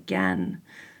again and again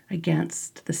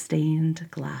against the stained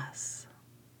glass.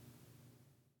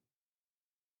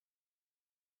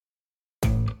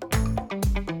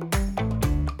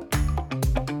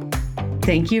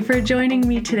 Thank you for joining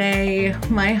me today.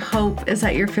 My hope is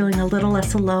that you're feeling a little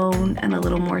less alone and a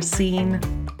little more seen.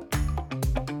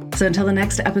 So until the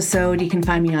next episode, you can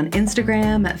find me on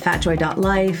Instagram at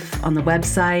fatjoy.life, on the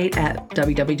website at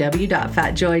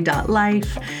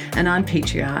www.fatjoy.life, and on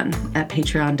Patreon at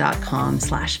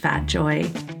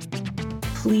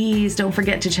patreon.com/fatjoy. Please don't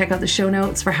forget to check out the show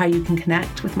notes for how you can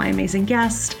connect with my amazing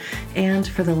guest and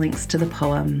for the links to the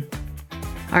poem.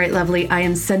 All right, lovely. I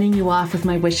am sending you off with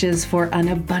my wishes for an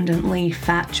abundantly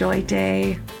fat joy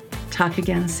day. Talk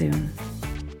again soon.